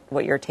don't know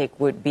what your take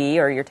would be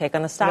or your take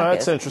on the stock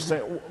is. That's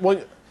interesting.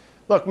 Well,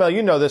 look, Mel,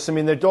 you know this. I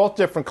mean, they're all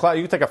different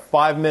classes. You can take a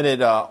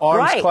 5-minute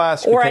arms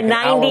class, or a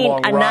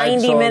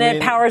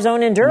 90-minute Power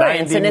Zone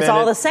endurance, and it's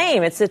all the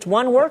same. It's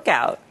one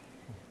workout.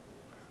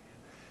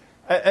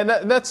 And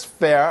that's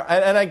fair.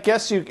 And I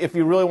guess if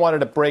you really wanted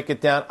to break it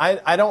down,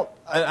 I don't.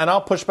 And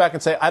I'll push back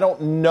and say I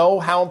don't know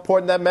how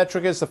important that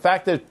metric is. The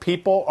fact that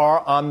people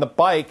are on the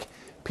bike.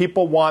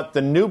 People want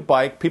the new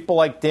bike. People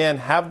like Dan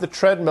have the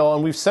treadmill.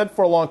 And we've said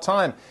for a long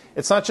time,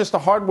 it's not just a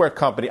hardware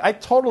company. I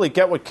totally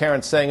get what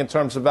Karen's saying in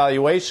terms of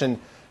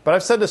valuation. But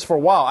I've said this for a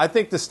while. I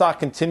think the stock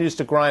continues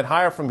to grind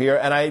higher from here.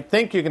 And I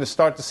think you're going to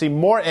start to see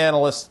more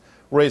analysts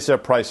raise their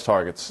price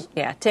targets.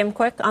 Yeah. Tim,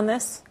 quick on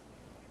this.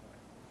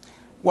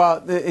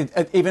 Well,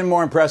 even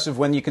more impressive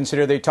when you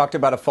consider they talked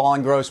about a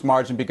falling gross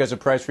margin because of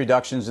price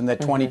reductions and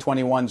that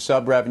 2021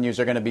 sub revenues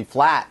are going to be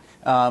flat.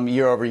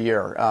 Year over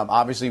year.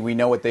 Obviously, we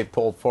know what they've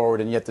pulled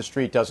forward, and yet the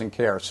street doesn't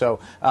care. So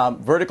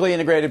vertically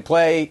integrated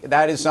play,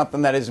 that is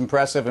something that is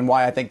impressive and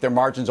why I think their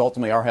margins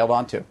ultimately are held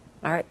on to.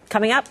 All right.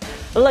 Coming up,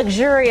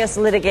 luxurious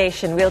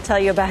litigation. We'll tell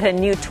you about a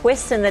new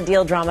twist in the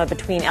deal drama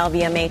between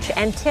LVMH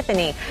and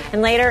Tiffany.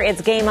 And later,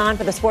 it's game on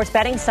for the sports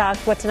betting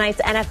stocks, what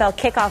tonight's NFL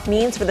kickoff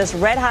means for this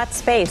red-hot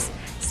space.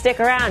 Stick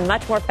around.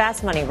 Much more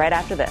Fast Money right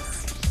after this.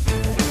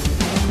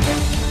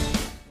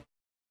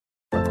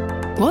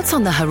 What's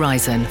on the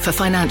horizon for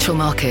financial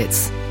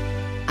markets?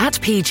 At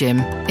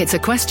PGIM, it's a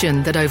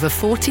question that over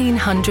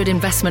 1,400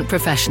 investment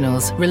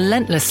professionals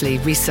relentlessly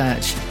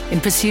research in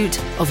pursuit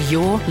of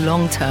your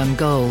long-term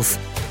goals.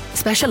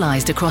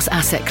 Specialized across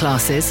asset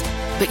classes,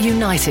 but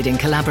united in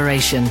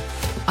collaboration,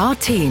 our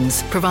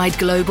teams provide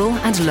global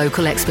and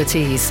local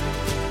expertise.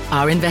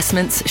 Our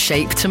investments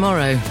shape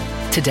tomorrow,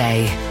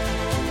 today.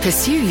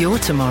 Pursue your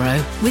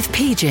tomorrow with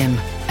PGIM,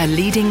 a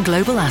leading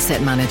global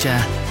asset manager.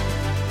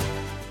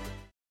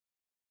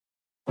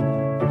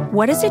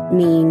 What does it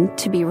mean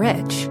to be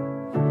rich?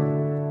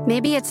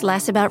 Maybe it's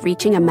less about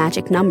reaching a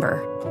magic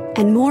number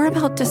and more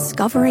about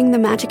discovering the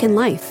magic in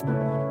life.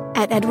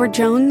 At Edward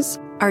Jones,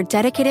 our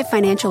dedicated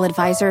financial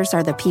advisors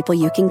are the people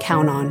you can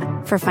count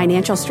on for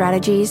financial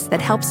strategies that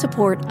help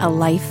support a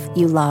life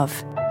you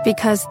love.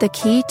 Because the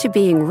key to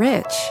being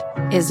rich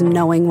is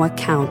knowing what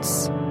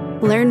counts.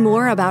 Learn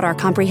more about our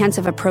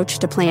comprehensive approach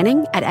to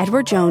planning at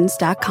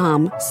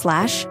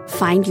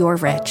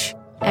edwardjones.com/findyourrich.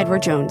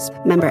 Edward Jones,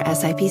 member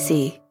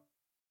SIPC.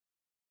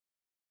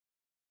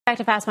 Back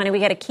to Fast Money. We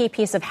get a key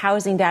piece of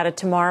housing data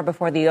tomorrow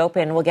before the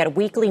open. We'll get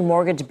weekly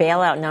mortgage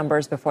bailout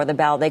numbers before the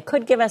bell. They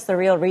could give us the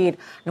real read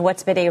on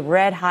what's been a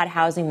red-hot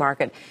housing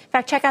market. In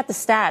fact, check out the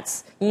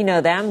stats. You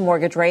know them.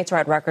 Mortgage rates are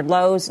at record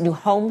lows. New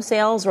home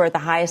sales were at the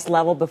highest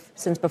level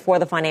since before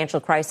the financial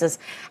crisis.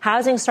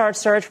 Housing starts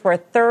surged for a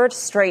third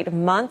straight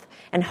month,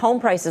 and home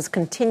prices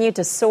continue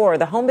to soar.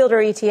 The home builder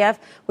ETF,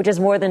 which has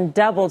more than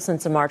doubled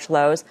since the March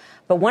lows.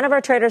 But one of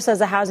our traders says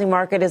the housing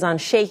market is on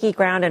shaky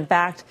ground. In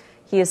fact,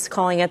 he is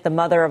calling it the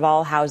mother of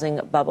all housing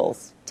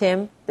bubbles.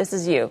 Tim, this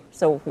is you.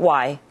 So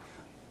why?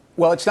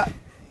 Well, it's not.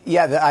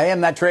 Yeah, I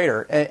am that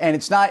trader, and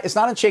it's not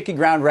on shaky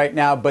ground right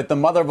now. But the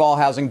mother of all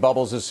housing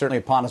bubbles is certainly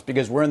upon us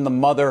because we're in the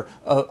mother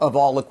of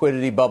all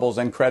liquidity bubbles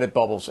and credit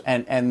bubbles.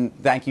 And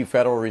thank you,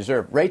 Federal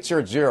Reserve. Rates are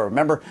at zero.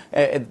 Remember,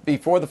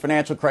 before the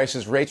financial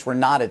crisis, rates were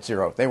not at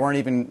zero. They weren't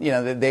even,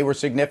 they were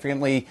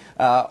significantly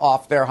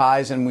off their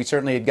highs, and we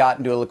certainly had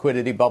gotten to a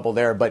liquidity bubble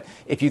there. But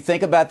if you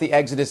think about the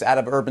exodus out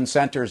of urban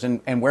centers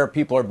and where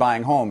people are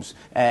buying homes,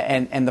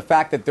 and the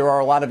fact that there are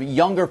a lot of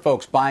younger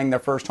folks buying their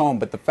first home,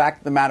 but the fact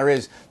of the matter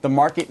is the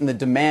market and the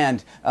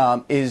demand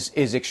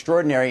is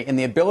extraordinary, and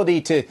the ability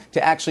to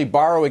actually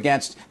borrow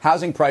against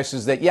housing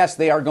prices that, yes,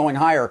 they are going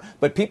higher,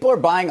 but people are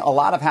buying a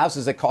lot of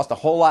houses that cost a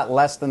whole lot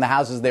less than the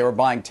houses they were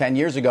buying 10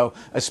 years ago,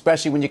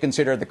 especially when you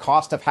consider the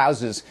cost of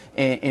houses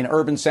in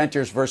urban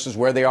centers versus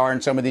where they are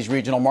in some of these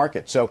regional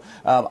markets. So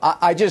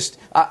I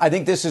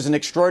think this is an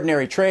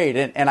extraordinary trade,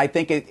 and I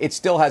think it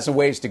still has a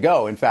ways to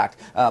go, in fact.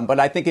 But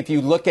I think if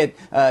you look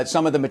at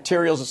some of the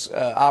materials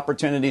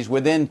opportunities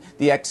within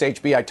the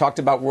XHB, I talked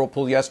about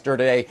Whirlpool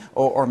yesterday,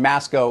 or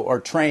Masco, or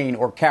Train,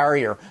 or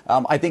Carrier.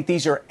 I think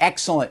these are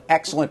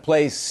excellent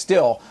plays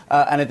still,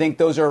 and I think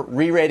those are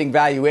re-rating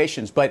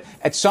valuations. But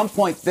at some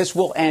point, this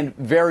will end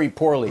very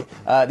poorly.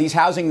 These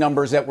housing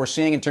numbers that we're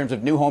seeing in terms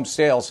of new home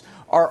sales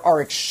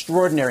are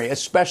extraordinary,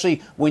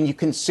 especially when you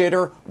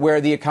consider where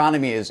the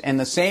economy is. And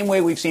the same way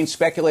we've seen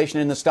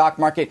speculation in the stock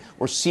market,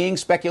 we're seeing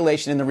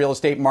speculation in the real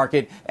estate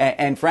market.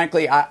 And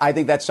frankly, I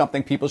think that's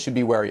something people should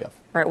be wary of.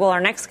 All right. Well,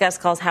 our next guest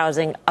calls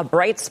housing a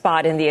bright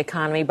spot in the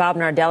economy. Bob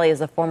Nardelli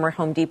is a former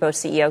Home Depot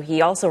CEO.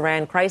 He also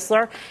ran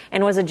Chrysler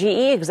and was a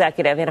GE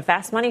executive and a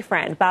Fast Money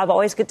friend. Bob,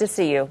 always good to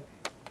see you.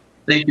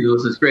 Thank you,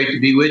 Liz. It's great to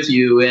be with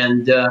you.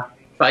 And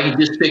if I can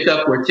just pick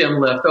up where Tim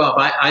left off,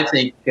 I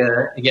think,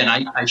 again,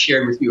 I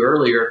shared with you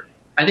earlier,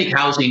 I think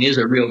housing is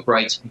a real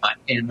bright spot.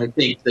 And I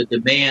think the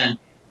demand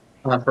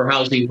for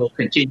housing will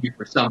continue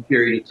for some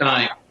period of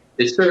time.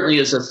 It certainly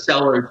is a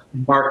seller's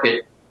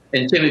market.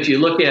 And Tim, if you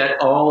look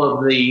at all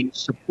of the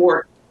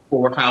support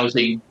for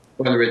housing,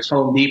 whether it's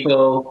Home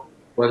Depot,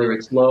 whether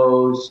it's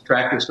Lowe's,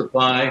 Tractor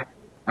Supply,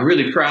 I'm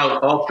really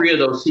proud. All three of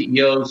those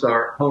CEOs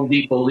are Home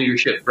Depot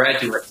leadership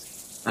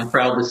graduates. I'm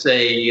proud to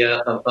say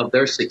of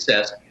their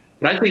success.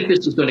 But I think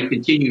this is going to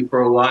continue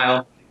for a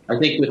while. I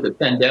think with the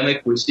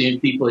pandemic, we're seeing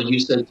people, as you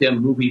said,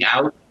 Tim, moving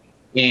out.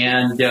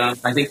 And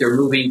I think they're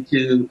moving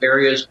to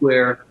areas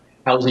where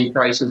housing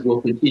prices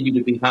will continue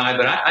to be high.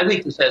 But I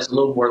think this has a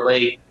little more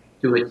leg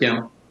to it,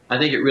 Tim. I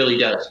think it really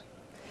does.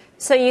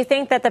 So you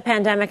think that the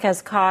pandemic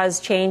has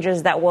caused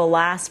changes that will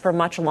last for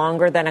much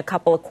longer than a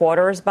couple of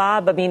quarters,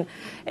 Bob? I mean,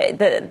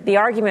 the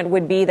argument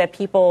would be that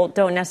people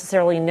don't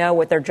necessarily know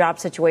what their job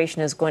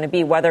situation is going to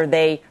be, whether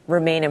they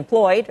remain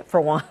employed, for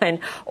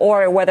one,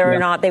 or whether or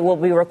not they will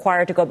be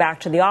required to go back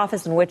to the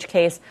office, in which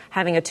case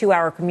having a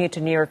 2-hour commute to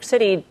New York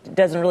City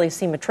doesn't really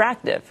seem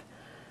attractive.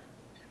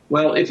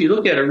 Well, if you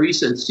look at a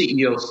recent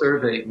CEO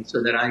survey,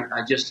 so that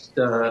I just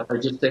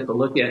take a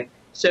look at,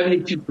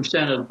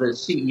 72% of the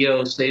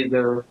CEOs say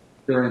their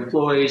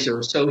employees or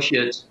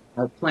associates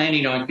are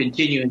planning on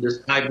continuing this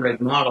hybrid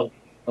model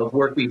of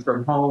working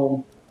from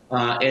home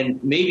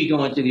and maybe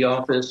going to the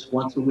office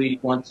once a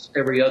week, once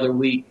every other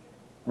week.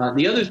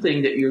 The other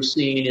thing that you're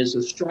seeing is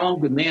a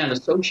strong demand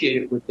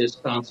associated with this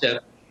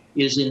concept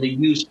is in the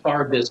used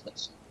car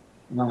business.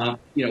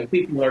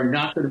 People are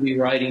not going to be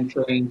riding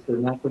trains. They're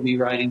not going to be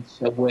riding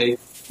subway.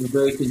 We're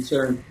very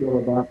concerned still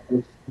about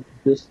this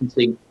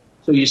distancing.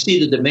 So you see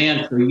the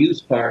demand for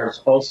used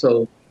cars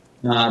also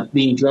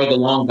being dragged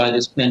along by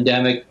this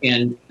pandemic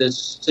and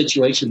this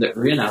situation that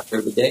we're in out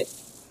there today.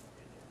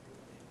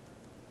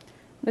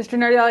 Mr.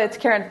 Nardelli, it's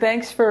Karen.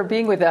 Thanks for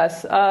being with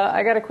us.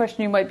 I got a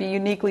question you might be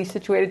uniquely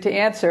situated to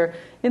answer.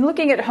 In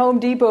looking at Home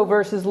Depot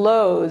versus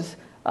Lowe's,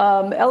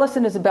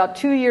 Ellison is about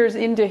 2 years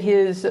into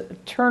his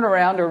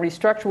turnaround or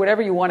restructure,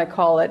 whatever you want to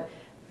call it.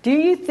 Do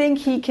you think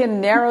he can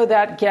narrow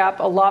that gap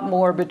a lot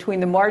more between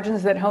the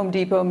margins that Home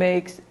Depot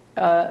makes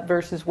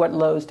versus what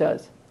Lowe's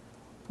does?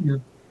 Yeah.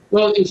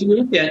 Well, if you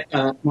look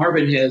at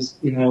Marvin has,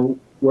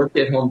 worked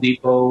at Home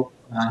Depot.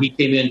 He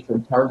came in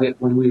from Target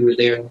when we were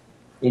there,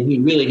 and he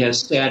really has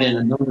sat in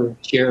a number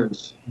of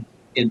chairs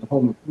in the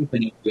home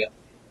improvement area.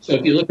 So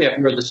if you look at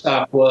where the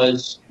stock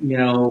was,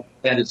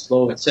 at its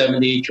low at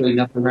 70, trading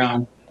up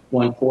around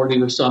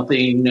 140 or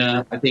something,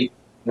 I think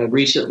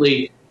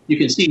recently, you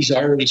can see he's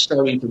already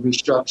starting to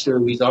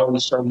restructure. He's already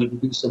starting to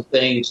do some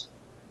things.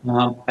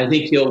 I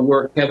think he'll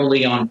work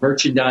heavily on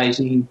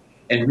merchandising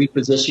and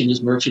reposition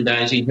his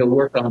merchandising. He'll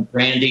work on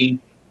branding.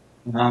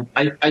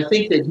 I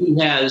think that he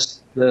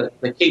has the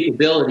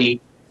capability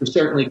to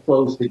certainly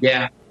close the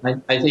gap.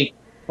 I think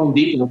Home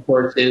Depot, of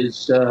course,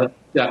 has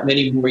got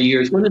many more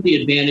years. One of the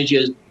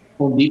advantages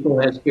Home Depot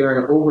has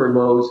here over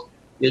Lowe's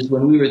is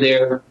when we were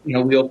there, we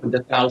opened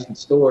 1,000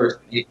 stores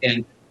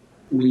and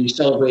we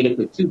celebrated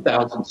the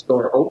 2,000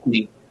 store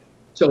opening.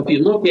 So if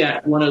you look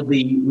at one of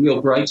the real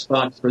bright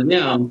spots for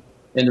them,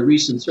 and the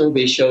recent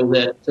surveys show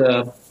that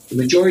the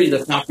majority of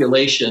the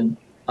population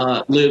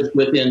lives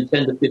within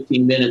 10 to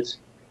 15 minutes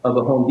of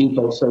a Home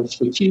Depot. So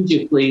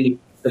strategically,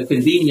 the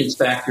convenience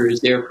factor is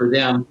there for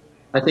them.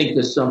 I think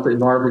there's something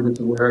Marvin is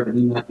aware of and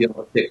he might be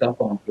able to pick up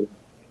on.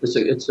 It's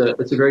a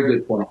very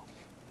good point.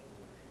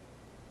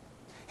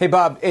 Hey,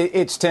 Bob,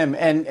 it's Tim.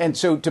 And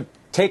so to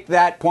take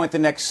that point the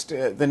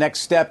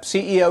next step,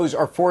 CEOs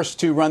are forced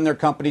to run their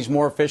companies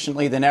more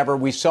efficiently than ever.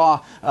 We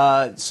saw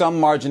some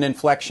margin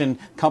inflection,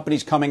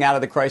 companies coming out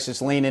of the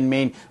crisis lean and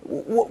mean.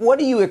 What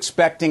are you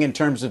expecting in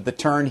terms of the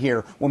turn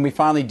here when we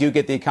finally do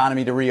get the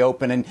economy to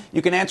reopen? And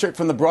you can answer it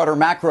from the broader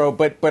macro,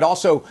 but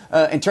also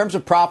in terms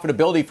of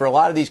profitability for a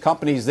lot of these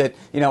companies that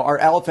are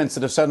elephants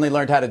that have suddenly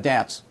learned how to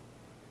dance.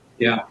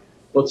 Yeah.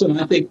 Well, so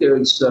I think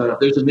there's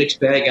a mixed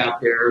bag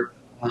out there.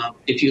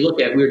 If you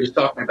look at, we were just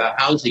talking about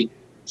housing,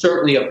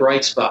 certainly a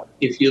bright spot.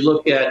 If you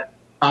look at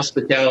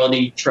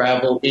hospitality,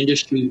 travel,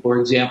 industry, for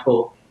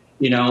example,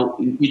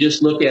 you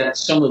just look at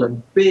some of the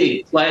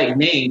big flag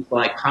names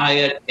like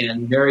Hyatt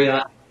and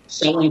Marriott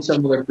selling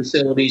some of their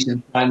facilities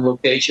in prime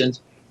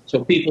locations.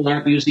 So people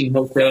aren't using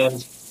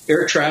hotels.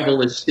 Air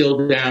travel is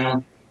still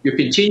down. You're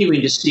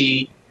continuing to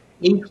see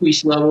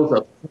increased levels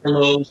of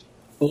furloughs,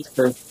 both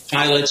for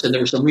pilots, and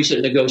there were some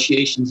recent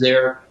negotiations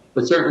there,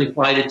 but certainly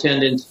flight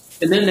attendants.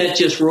 And then that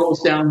just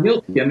rolls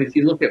downhill, Tim. If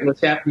you look at what's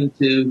happening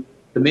to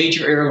the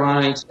major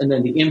airlines and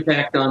then the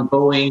impact on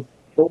Boeing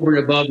over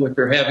and above what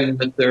they're having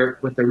with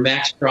their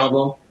MAX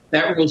problem,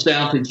 that rolls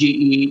down to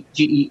GE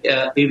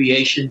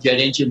aviation, jet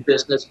engine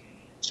business.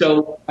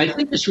 So I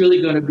think it's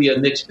really going to be a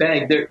mixed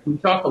bag. We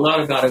talk a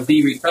lot about a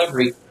V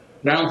recovery,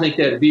 but I don't think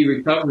that V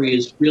recovery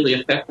is really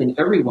affecting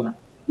everyone.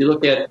 You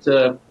look at,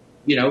 in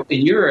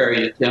your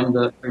area, Tim,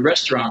 the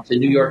restaurants in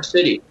New York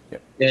City.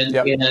 Yep. And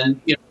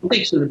I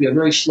think it's going to be a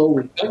very slow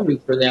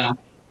recovery for them.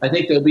 I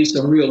think there'll be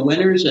some real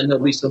winners, and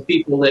there'll be some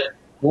people that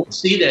won't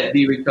see that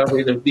V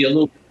recovery. There'll be a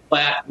little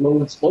flat, low,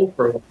 and slow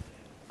for them.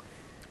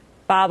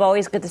 Bob,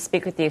 always good to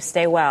speak with you.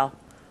 Stay well.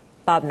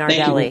 Bob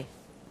Nardelli.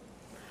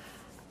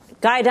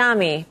 Guy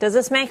Adami, does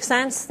this make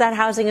sense that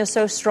housing is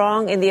so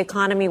strong in the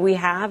economy we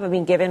have? I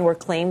mean, given where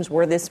claims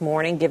were this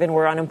morning, given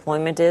where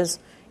unemployment is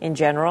in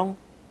general?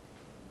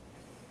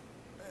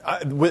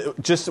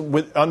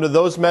 Under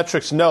those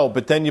metrics, no.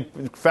 But then you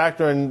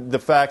factor in the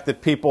fact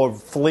that people are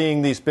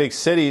fleeing these big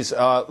cities,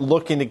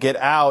 looking to get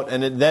out,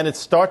 and then it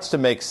starts to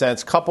make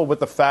sense, coupled with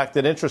the fact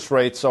that interest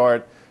rates are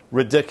at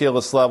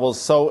ridiculous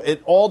levels. So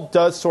it all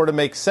does sort of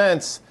make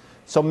sense.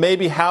 So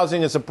maybe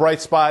housing is a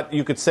bright spot,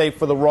 you could say,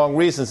 for the wrong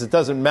reasons. It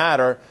doesn't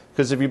matter,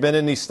 because if you've been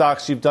in these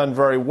stocks, you've done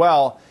very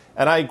well.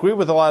 And I agree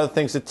with a lot of the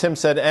things that Tim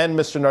said and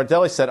Mr.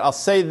 Nardelli said. I'll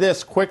say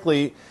this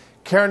quickly.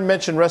 Karen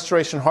mentioned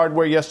Restoration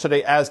Hardware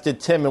yesterday, as did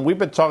Tim, and we've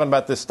been talking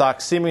about this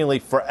stock seemingly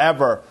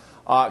forever.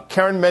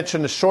 Karen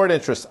mentioned the short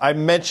interest. I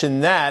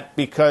mentioned that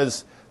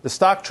because the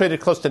stock traded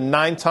close to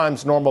 9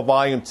 times normal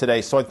volume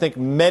today, so I think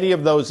many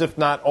of those, if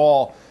not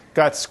all,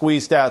 got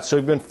squeezed out. So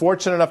we've been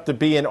fortunate enough to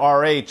be in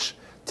RH.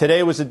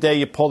 Today was a day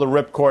you pull the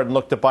ripcord and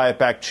look to buy it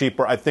back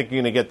cheaper. I think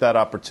you're going to get that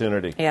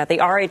opportunity. Yeah, the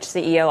RH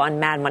CEO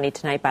on Mad Money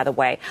tonight, by the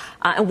way.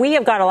 And we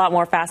have got a lot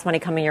more Fast Money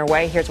coming your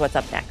way. Here's what's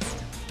up next.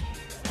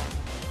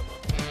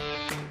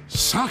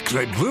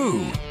 Sacre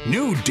bleu!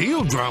 New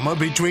deal drama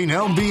between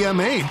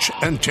LVMH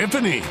and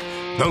Tiffany.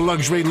 The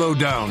luxury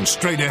lowdown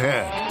straight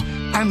ahead.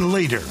 And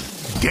later,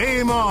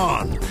 game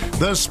on!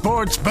 The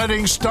sports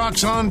betting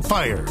stock's on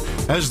fire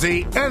as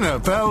the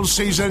NFL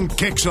season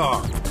kicks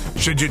off.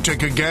 Should you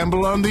take a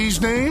gamble on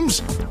these names?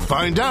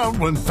 Find out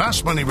when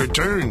Fast Money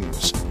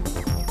returns.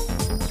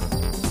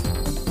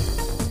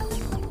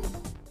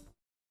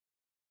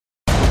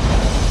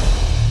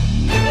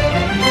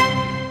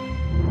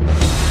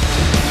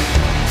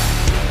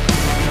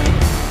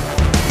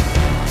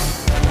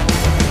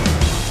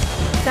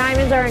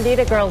 Are indeed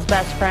a girl's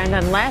best friend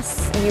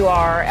unless you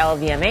are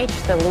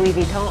LVMH, the Louis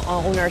Vuitton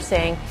owner,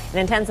 saying it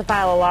intends to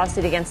file a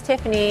lawsuit against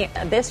Tiffany.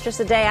 This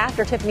just a day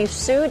after Tiffany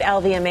sued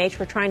LVMH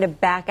for trying to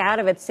back out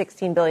of its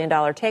 $16 billion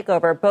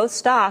takeover. Both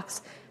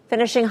stocks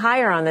finishing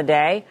higher on the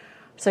day.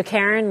 So,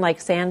 Karen,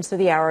 like sands through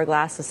the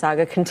hourglass, the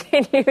saga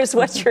continues.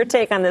 What's your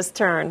take on this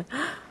turn?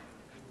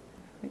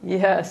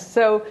 Yes.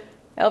 So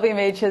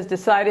LVMH has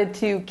decided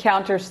to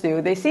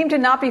countersue. They seem to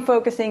not be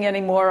focusing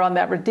anymore on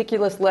that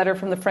ridiculous letter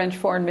from the French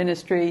Foreign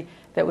Ministry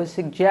that was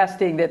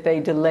suggesting that they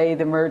delay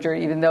the merger,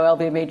 even though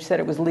LVMH said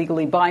it was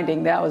legally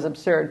binding. That was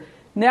absurd.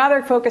 Now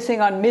they're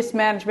focusing on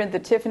mismanagement,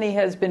 that Tiffany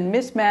has been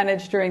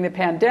mismanaged during the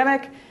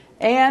pandemic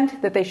and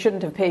that they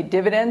shouldn't have paid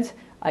dividends.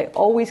 I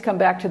always come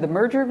back to the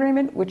merger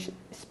agreement, which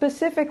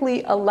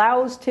specifically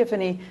allows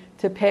Tiffany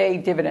to pay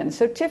dividends.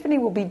 So Tiffany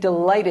will be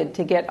delighted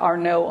to get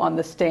Arnault on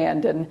the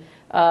stand and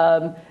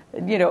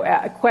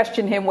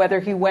question him whether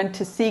he went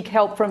to seek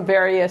help from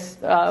various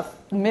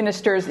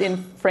ministers in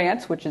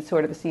France, which it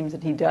sort of seems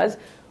that he does.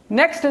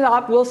 Next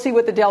up, we'll see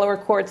what the Delaware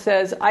court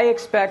says. I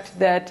expect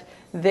that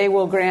they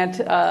will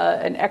grant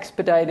an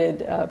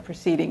expedited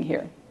proceeding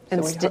here.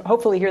 So we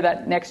hopefully hear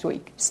that next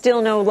week.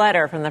 Still no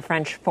letter from the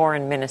French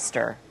foreign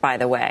minister, by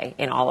the way,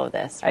 in all of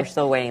this. We're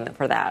still waiting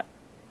for that.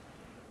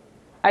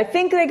 I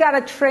think they got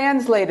a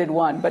translated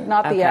one, but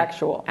not the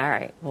actual. All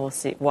right. We'll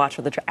see. Watch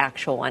for the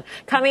actual one.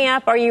 Coming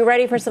up, are you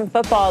ready for some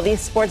football? These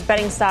sports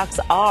betting stocks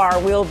are.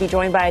 We'll be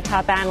joined by a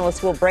top analyst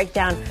who will break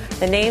down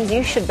the names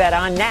you should bet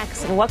on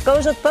next and what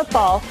goes with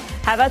football.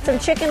 How about some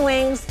chicken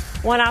wings?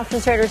 One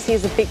options trader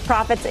sees the big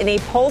profits in a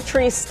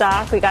poultry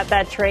stock. We got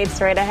that trade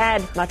straight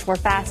ahead. Much more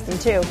fast in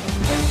 2.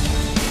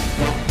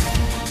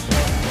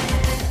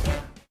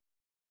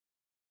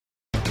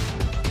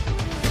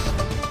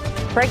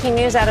 Breaking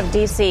news out of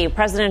D.C.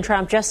 President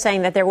Trump just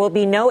saying that there will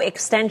be no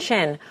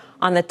extension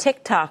on the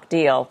TikTok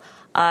deal.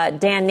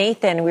 Dan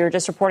Nathan, we were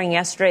just reporting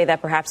yesterday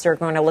that perhaps they're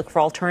going to look for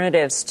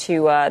alternatives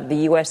to the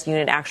U.S.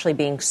 unit actually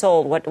being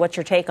sold. What's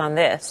your take on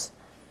this?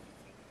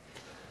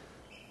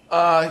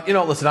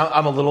 Listen,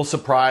 I'm a little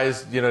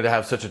surprised, to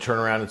have such a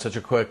turnaround in such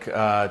a quick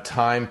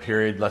time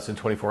period, less than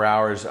 24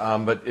 hours.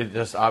 But it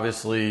just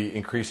obviously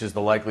increases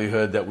the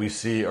likelihood that we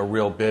see a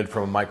real bid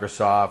from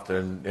Microsoft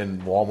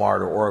and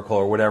Walmart or Oracle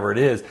or whatever it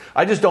is.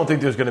 I just don't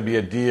think there's going to be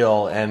a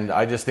deal. And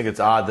I just think it's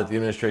odd that the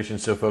administration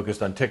is so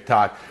focused on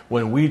TikTok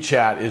when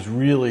WeChat is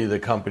really the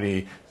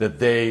company that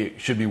they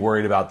should be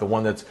worried about, the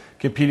one that's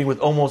competing with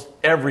almost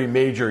every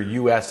major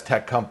U.S.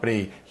 tech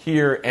company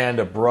here and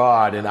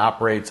abroad and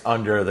operates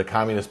under the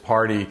Communist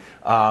Party,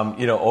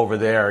 over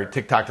there.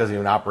 TikTok doesn't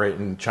even operate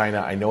in China.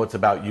 I know it's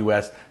about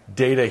U.S.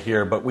 data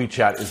here, but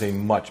WeChat is a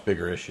much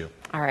bigger issue.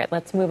 All right,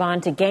 let's move on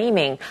to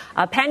gaming.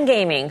 Penn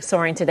Gaming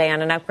soaring today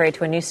on an upgrade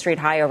to a new street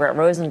high over at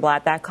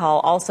Rosenblatt. That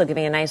call also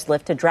giving a nice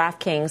lift to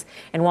DraftKings.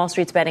 And Wall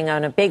Street's betting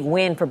on a big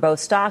win for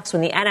both stocks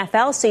when the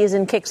NFL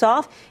season kicks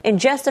off in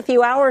just a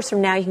few hours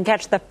from now. You can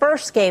catch the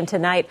first game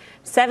tonight,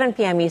 7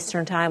 p.m.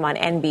 Eastern time on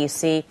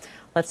NBC.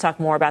 Let's talk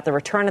more about the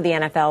return of the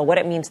NFL, what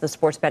it means to the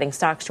sports betting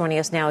stocks. Joining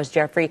us now is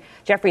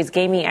Jefferies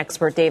gaming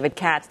expert David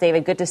Katz.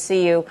 David, good to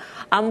see you.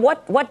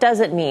 What does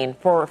it mean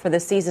for the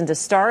season to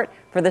start,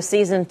 for the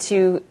season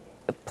to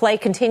play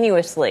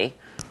continuously?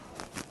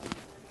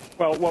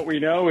 Well, what we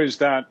know is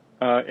that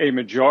a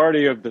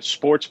majority of the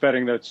sports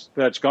betting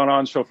that's gone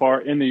on so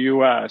far in the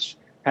U.S.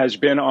 has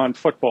been on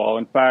football.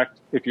 In fact,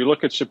 if you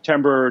look at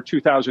September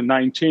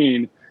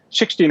 2019,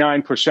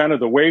 69% of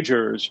the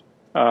wagers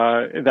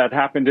that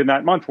happened in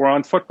that month were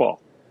on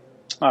football.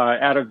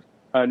 Out of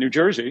New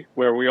Jersey,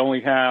 where we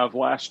only have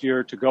last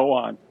year to go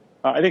on,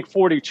 I think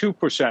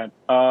 42%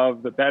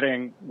 of the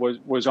betting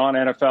was on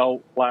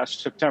NFL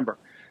last September.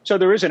 So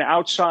there is an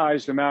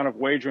outsized amount of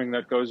wagering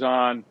that goes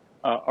on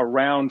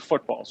around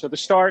football. So the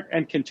start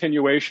and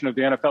continuation of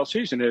the NFL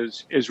season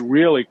is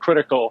really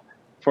critical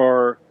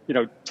for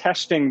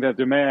testing the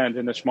demand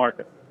in this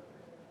market.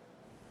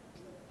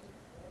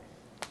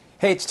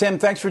 Hey, it's Tim.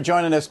 Thanks for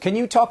joining us. Can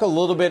you talk a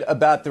little bit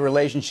about the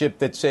relationship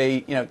that,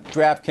 say,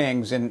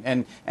 DraftKings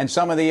and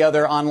some of the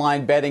other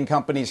online betting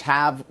companies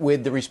have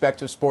with the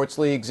respective sports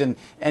leagues? And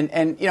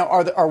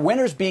are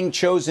winners being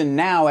chosen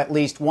now, at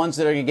least ones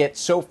that are going to get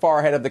so far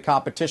ahead of the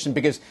competition?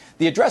 Because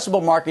the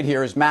addressable market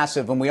here is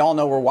massive, and we all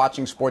know we're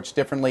watching sports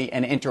differently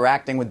and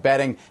interacting with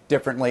betting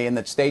differently, and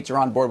that states are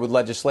on board with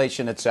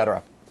legislation, et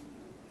cetera.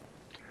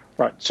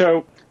 Right.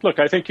 So, look,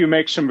 I think you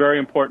make some very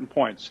important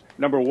points.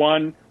 Number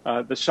one,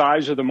 the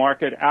size of the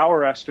market.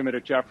 Our estimate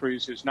at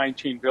Jefferies is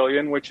 $19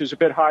 billion, which is a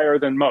bit higher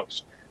than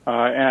most.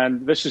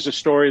 And this is a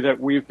story that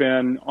we've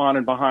been on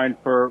and behind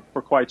for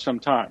quite some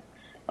time.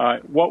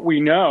 What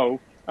we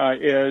know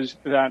is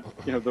that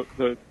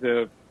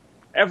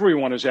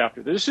everyone is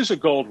after this. This is a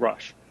gold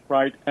rush,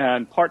 right?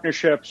 And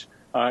partnerships,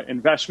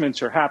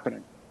 investments are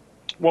happening.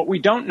 What we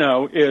don't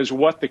know is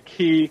what the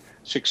key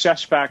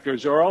success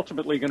factors are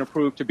ultimately going to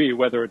prove to be,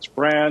 whether it's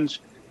brands,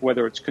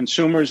 whether it's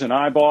consumers and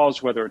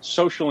eyeballs, whether it's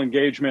social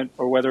engagement,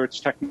 or whether it's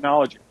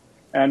technology.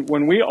 And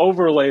when we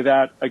overlay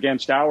that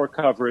against our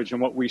coverage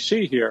and what we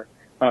see here,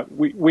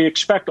 we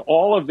expect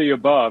all of the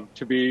above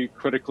to be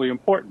critically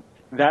important.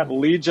 That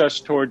leads us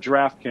toward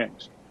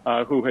DraftKings,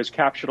 who has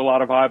captured a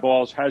lot of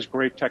eyeballs, has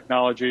great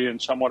technology,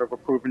 and somewhat of a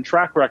proven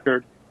track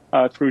record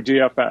through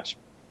DFS.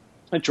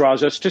 It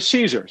draws us to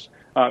Caesars,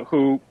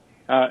 who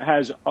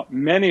has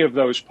many of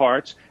those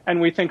parts,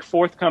 and we think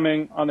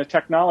forthcoming on the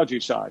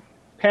technology side.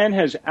 Penn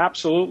has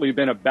absolutely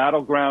been a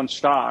battleground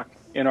stock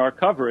in our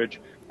coverage,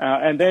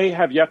 and they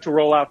have yet to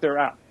roll out their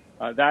app.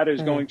 That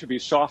is going to be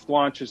soft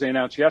launch, as they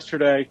announced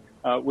yesterday,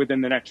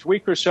 within the next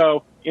week or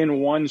so in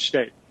one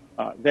state.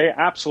 They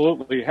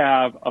absolutely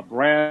have a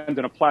brand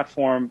and a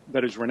platform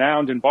that is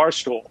renowned in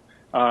Barstool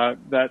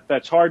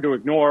that's hard to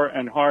ignore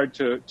and hard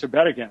to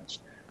bet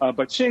against.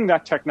 But seeing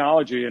that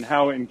technology and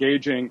how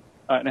engaging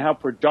and how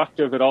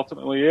productive it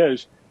ultimately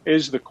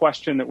is the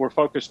question that we're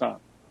focused on.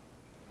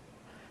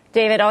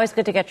 David, always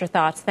good to get your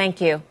thoughts.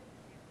 Thank you.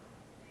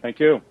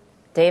 Thank you.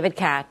 David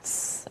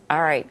Katz.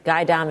 All right.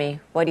 Guy Dami,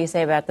 what do you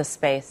say about this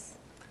space?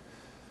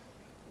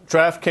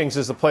 DraftKings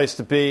is the place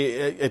to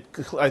be.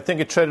 I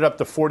think it traded up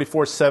to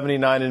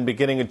 44.79 in the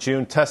beginning of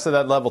June, tested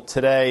that level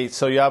today.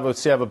 So you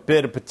obviously have a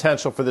bit of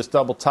potential for this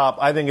double top.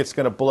 I think it's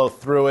going to blow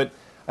through it.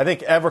 I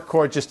think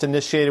Evercore just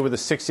initiated with a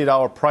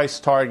 $60 price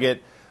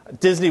target.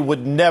 Disney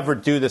would never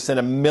do this in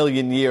a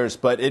million years,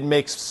 but it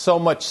makes so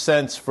much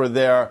sense for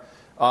their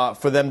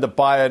for them to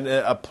buy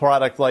a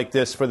product like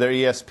this for their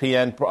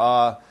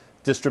ESPN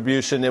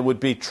distribution. It would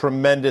be a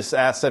tremendous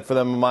asset for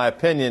them, in my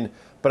opinion.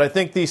 But I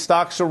think these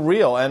stocks are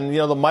real. And,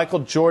 the Michael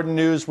Jordan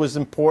news was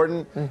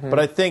important. Mm-hmm. But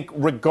I think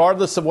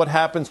regardless of what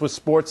happens with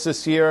sports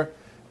this year,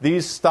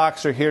 these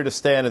stocks are here to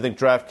stay, and I think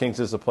DraftKings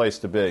is the place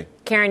to be.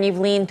 Karen, you've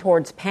leaned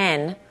towards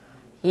Penn.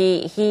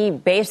 He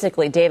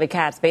basically, David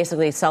Katz,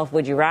 basically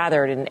would you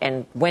rather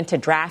and went to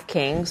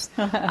DraftKings.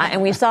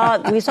 And we saw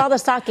the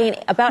stock gain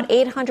about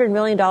 $800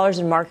 million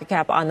in market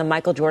cap on the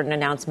Michael Jordan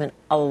announcement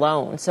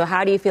alone. So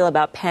how do you feel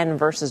about Penn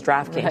versus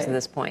DraftKings at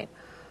this point?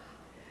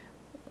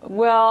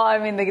 Well, I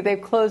mean,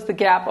 they've closed the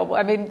gap.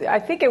 I mean, I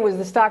think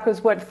the stock was,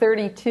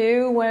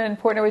 32 when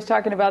Portnoy was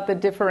talking about the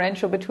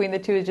differential between the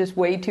two is just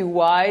way too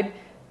wide.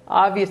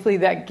 Obviously,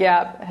 that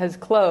gap has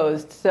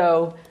closed.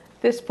 So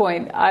at this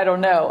point, I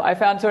don't know. I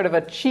found sort of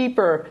a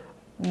cheaper,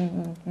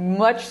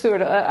 much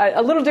sort of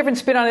a little different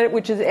spin on it,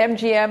 which is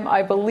MGM.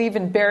 I believe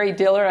in Barry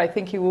Diller. I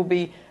think he will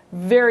be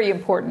very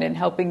important in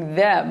helping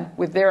them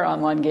with their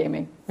online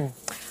gaming.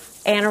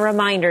 And a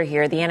reminder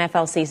here, the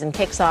NFL season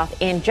kicks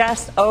off in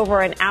just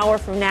over an hour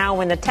from now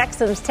when the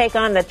Texans take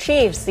on the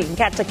Chiefs. You can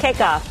catch the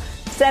kickoff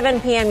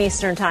 7 p.m.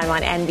 Eastern time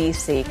on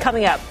NBC.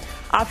 Coming up,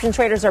 option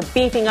traders are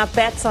beefing up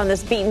bets on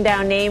this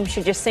beaten-down name.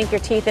 Should you sink your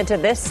teeth into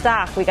this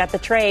stock? We got the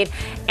trade.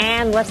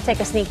 And let's take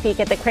a sneak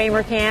peek at the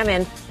Kramer Cam.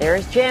 And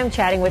there's Jim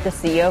chatting with the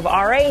CEO of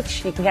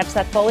RH. You can catch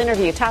that full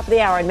interview, top of the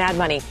hour in Mad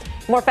Money.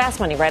 More Fast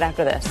Money right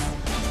after this.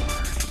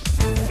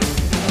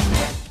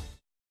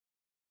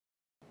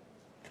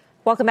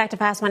 Welcome back to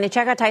Fast Money.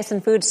 Check out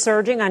Tyson Foods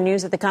surging on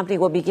news that the company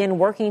will begin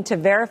working to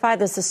verify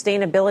the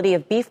sustainability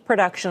of beef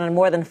production on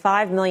more than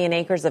 5 million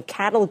acres of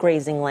cattle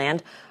grazing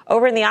land.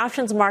 Over in the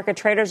options market,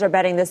 traders are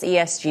betting this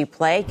ESG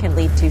play can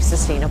lead to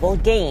sustainable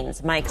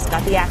gains. Mike's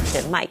got the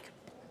action. Mike.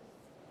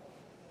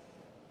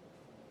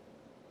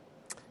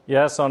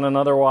 Yes, on an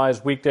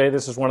otherwise weekday,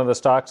 this is one of the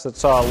stocks that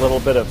saw a little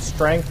bit of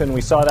strength, and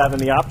we saw that in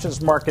the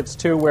options markets,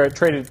 too, where it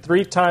traded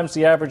 3 times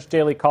the average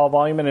daily call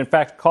volume, and in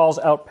fact, calls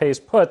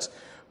outpaced puts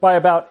by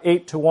about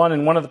 8-1.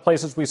 And one of the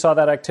places we saw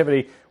that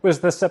activity was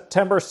the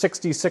September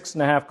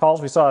 66.5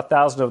 calls. We saw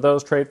 1,000 of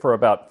those trade for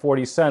about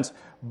 40 cents.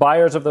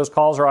 Buyers of those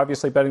calls are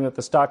obviously betting that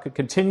the stock could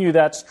continue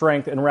that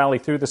strength and rally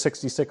through the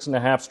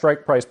 66.5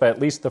 strike price by at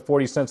least the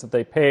 40 cents that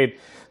they paid.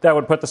 That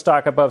would put the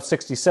stock above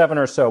 67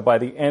 or so by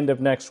the end of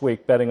next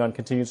week, betting on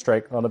continued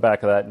strength on the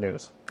back of that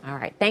news. All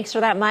right. Thanks for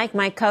that, Mike.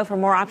 Mike Coe. For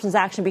more options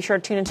action, be sure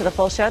to tune into the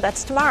full show.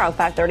 That's tomorrow,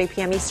 5:30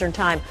 p.m. Eastern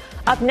Time.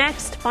 Up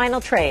next, final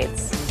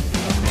trades.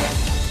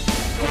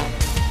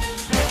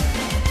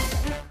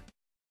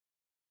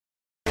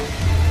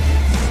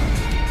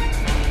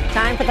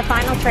 Time for the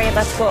final trade.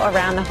 Let's go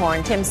around the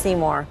horn. Tim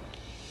Seymour.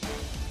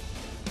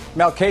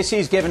 Mel,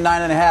 KC's given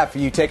 9.5. Are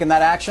you taking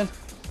that action?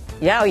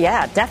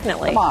 Yeah,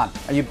 definitely. Come on.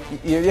 You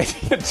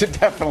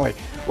definitely.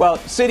 Well,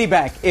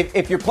 Citibank.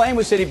 If you're playing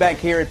with Citibank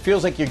here, it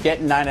feels like you're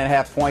getting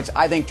 9.5 points.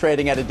 I think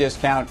trading at a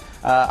discount.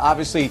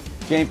 Obviously,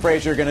 Jane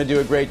Fraser going to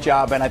do a great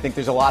job, and I think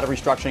there's a lot of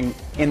restructuring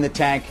in the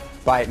tank.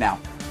 Buy it now.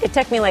 It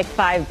took me like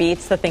 5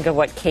 beats to think of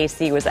what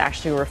KC was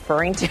actually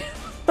referring to.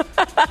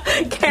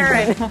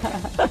 Karen.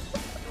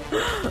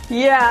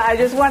 Yeah, I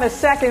just want to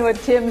second what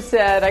Tim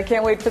said. I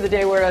can't wait for the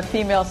day where a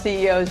female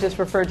CEO is just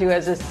referred to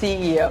as a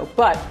CEO.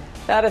 But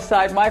that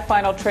aside, my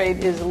final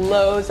trade is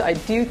Lowe's. I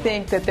do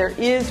think that there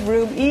is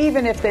room,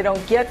 even if they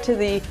don't get to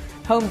the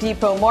Home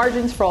Depot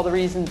margins, for all the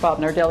reasons Bob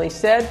Nardelli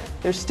said.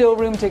 There's still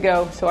room to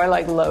go, so I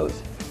like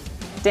Lowe's.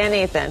 Dan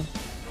Nathan.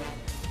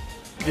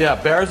 Yeah,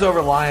 Bears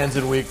over Lions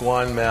in week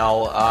 1,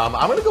 Mel.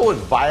 I'm going to go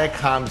with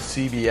Viacom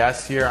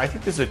CBS here. I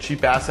think this is a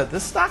cheap asset.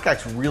 This stock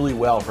acts really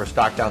well for a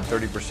stock down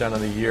 30%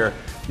 on the year.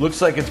 Looks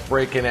like it's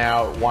breaking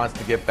out, wants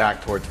to get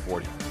back towards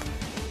 40.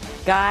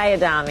 Guy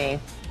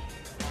Adami.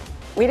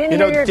 We didn't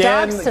hear your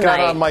Dan dogs tonight. got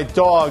on my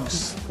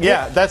dogs.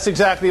 Yeah, that's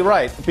exactly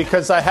right,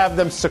 because I have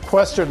them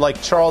sequestered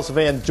like Charles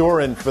Van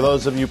Doren, for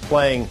those of you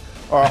playing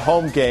our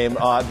home game.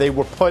 They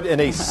were put in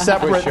a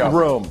separate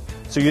room.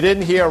 So you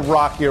didn't hear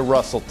Rocky or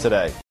Russell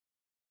today.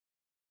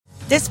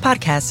 This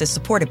podcast is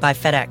supported by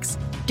FedEx.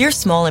 Dear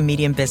small and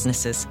medium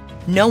businesses,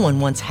 no one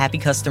wants happy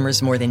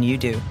customers more than you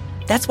do.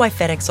 That's why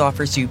FedEx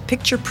offers you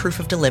picture proof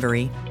of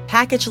delivery,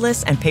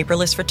 packageless and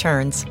paperless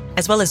returns,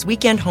 as well as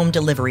weekend home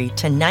delivery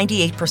to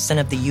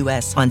 98% of the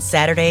U.S. on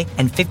Saturday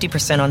and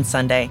 50% on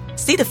Sunday.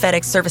 See the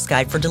FedEx service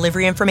guide for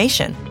delivery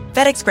information.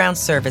 FedEx Ground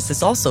service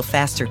is also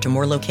faster to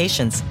more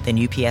locations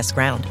than UPS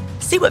Ground.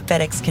 See what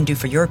FedEx can do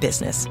for your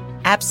business.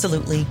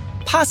 Absolutely,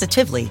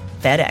 positively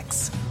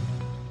FedEx.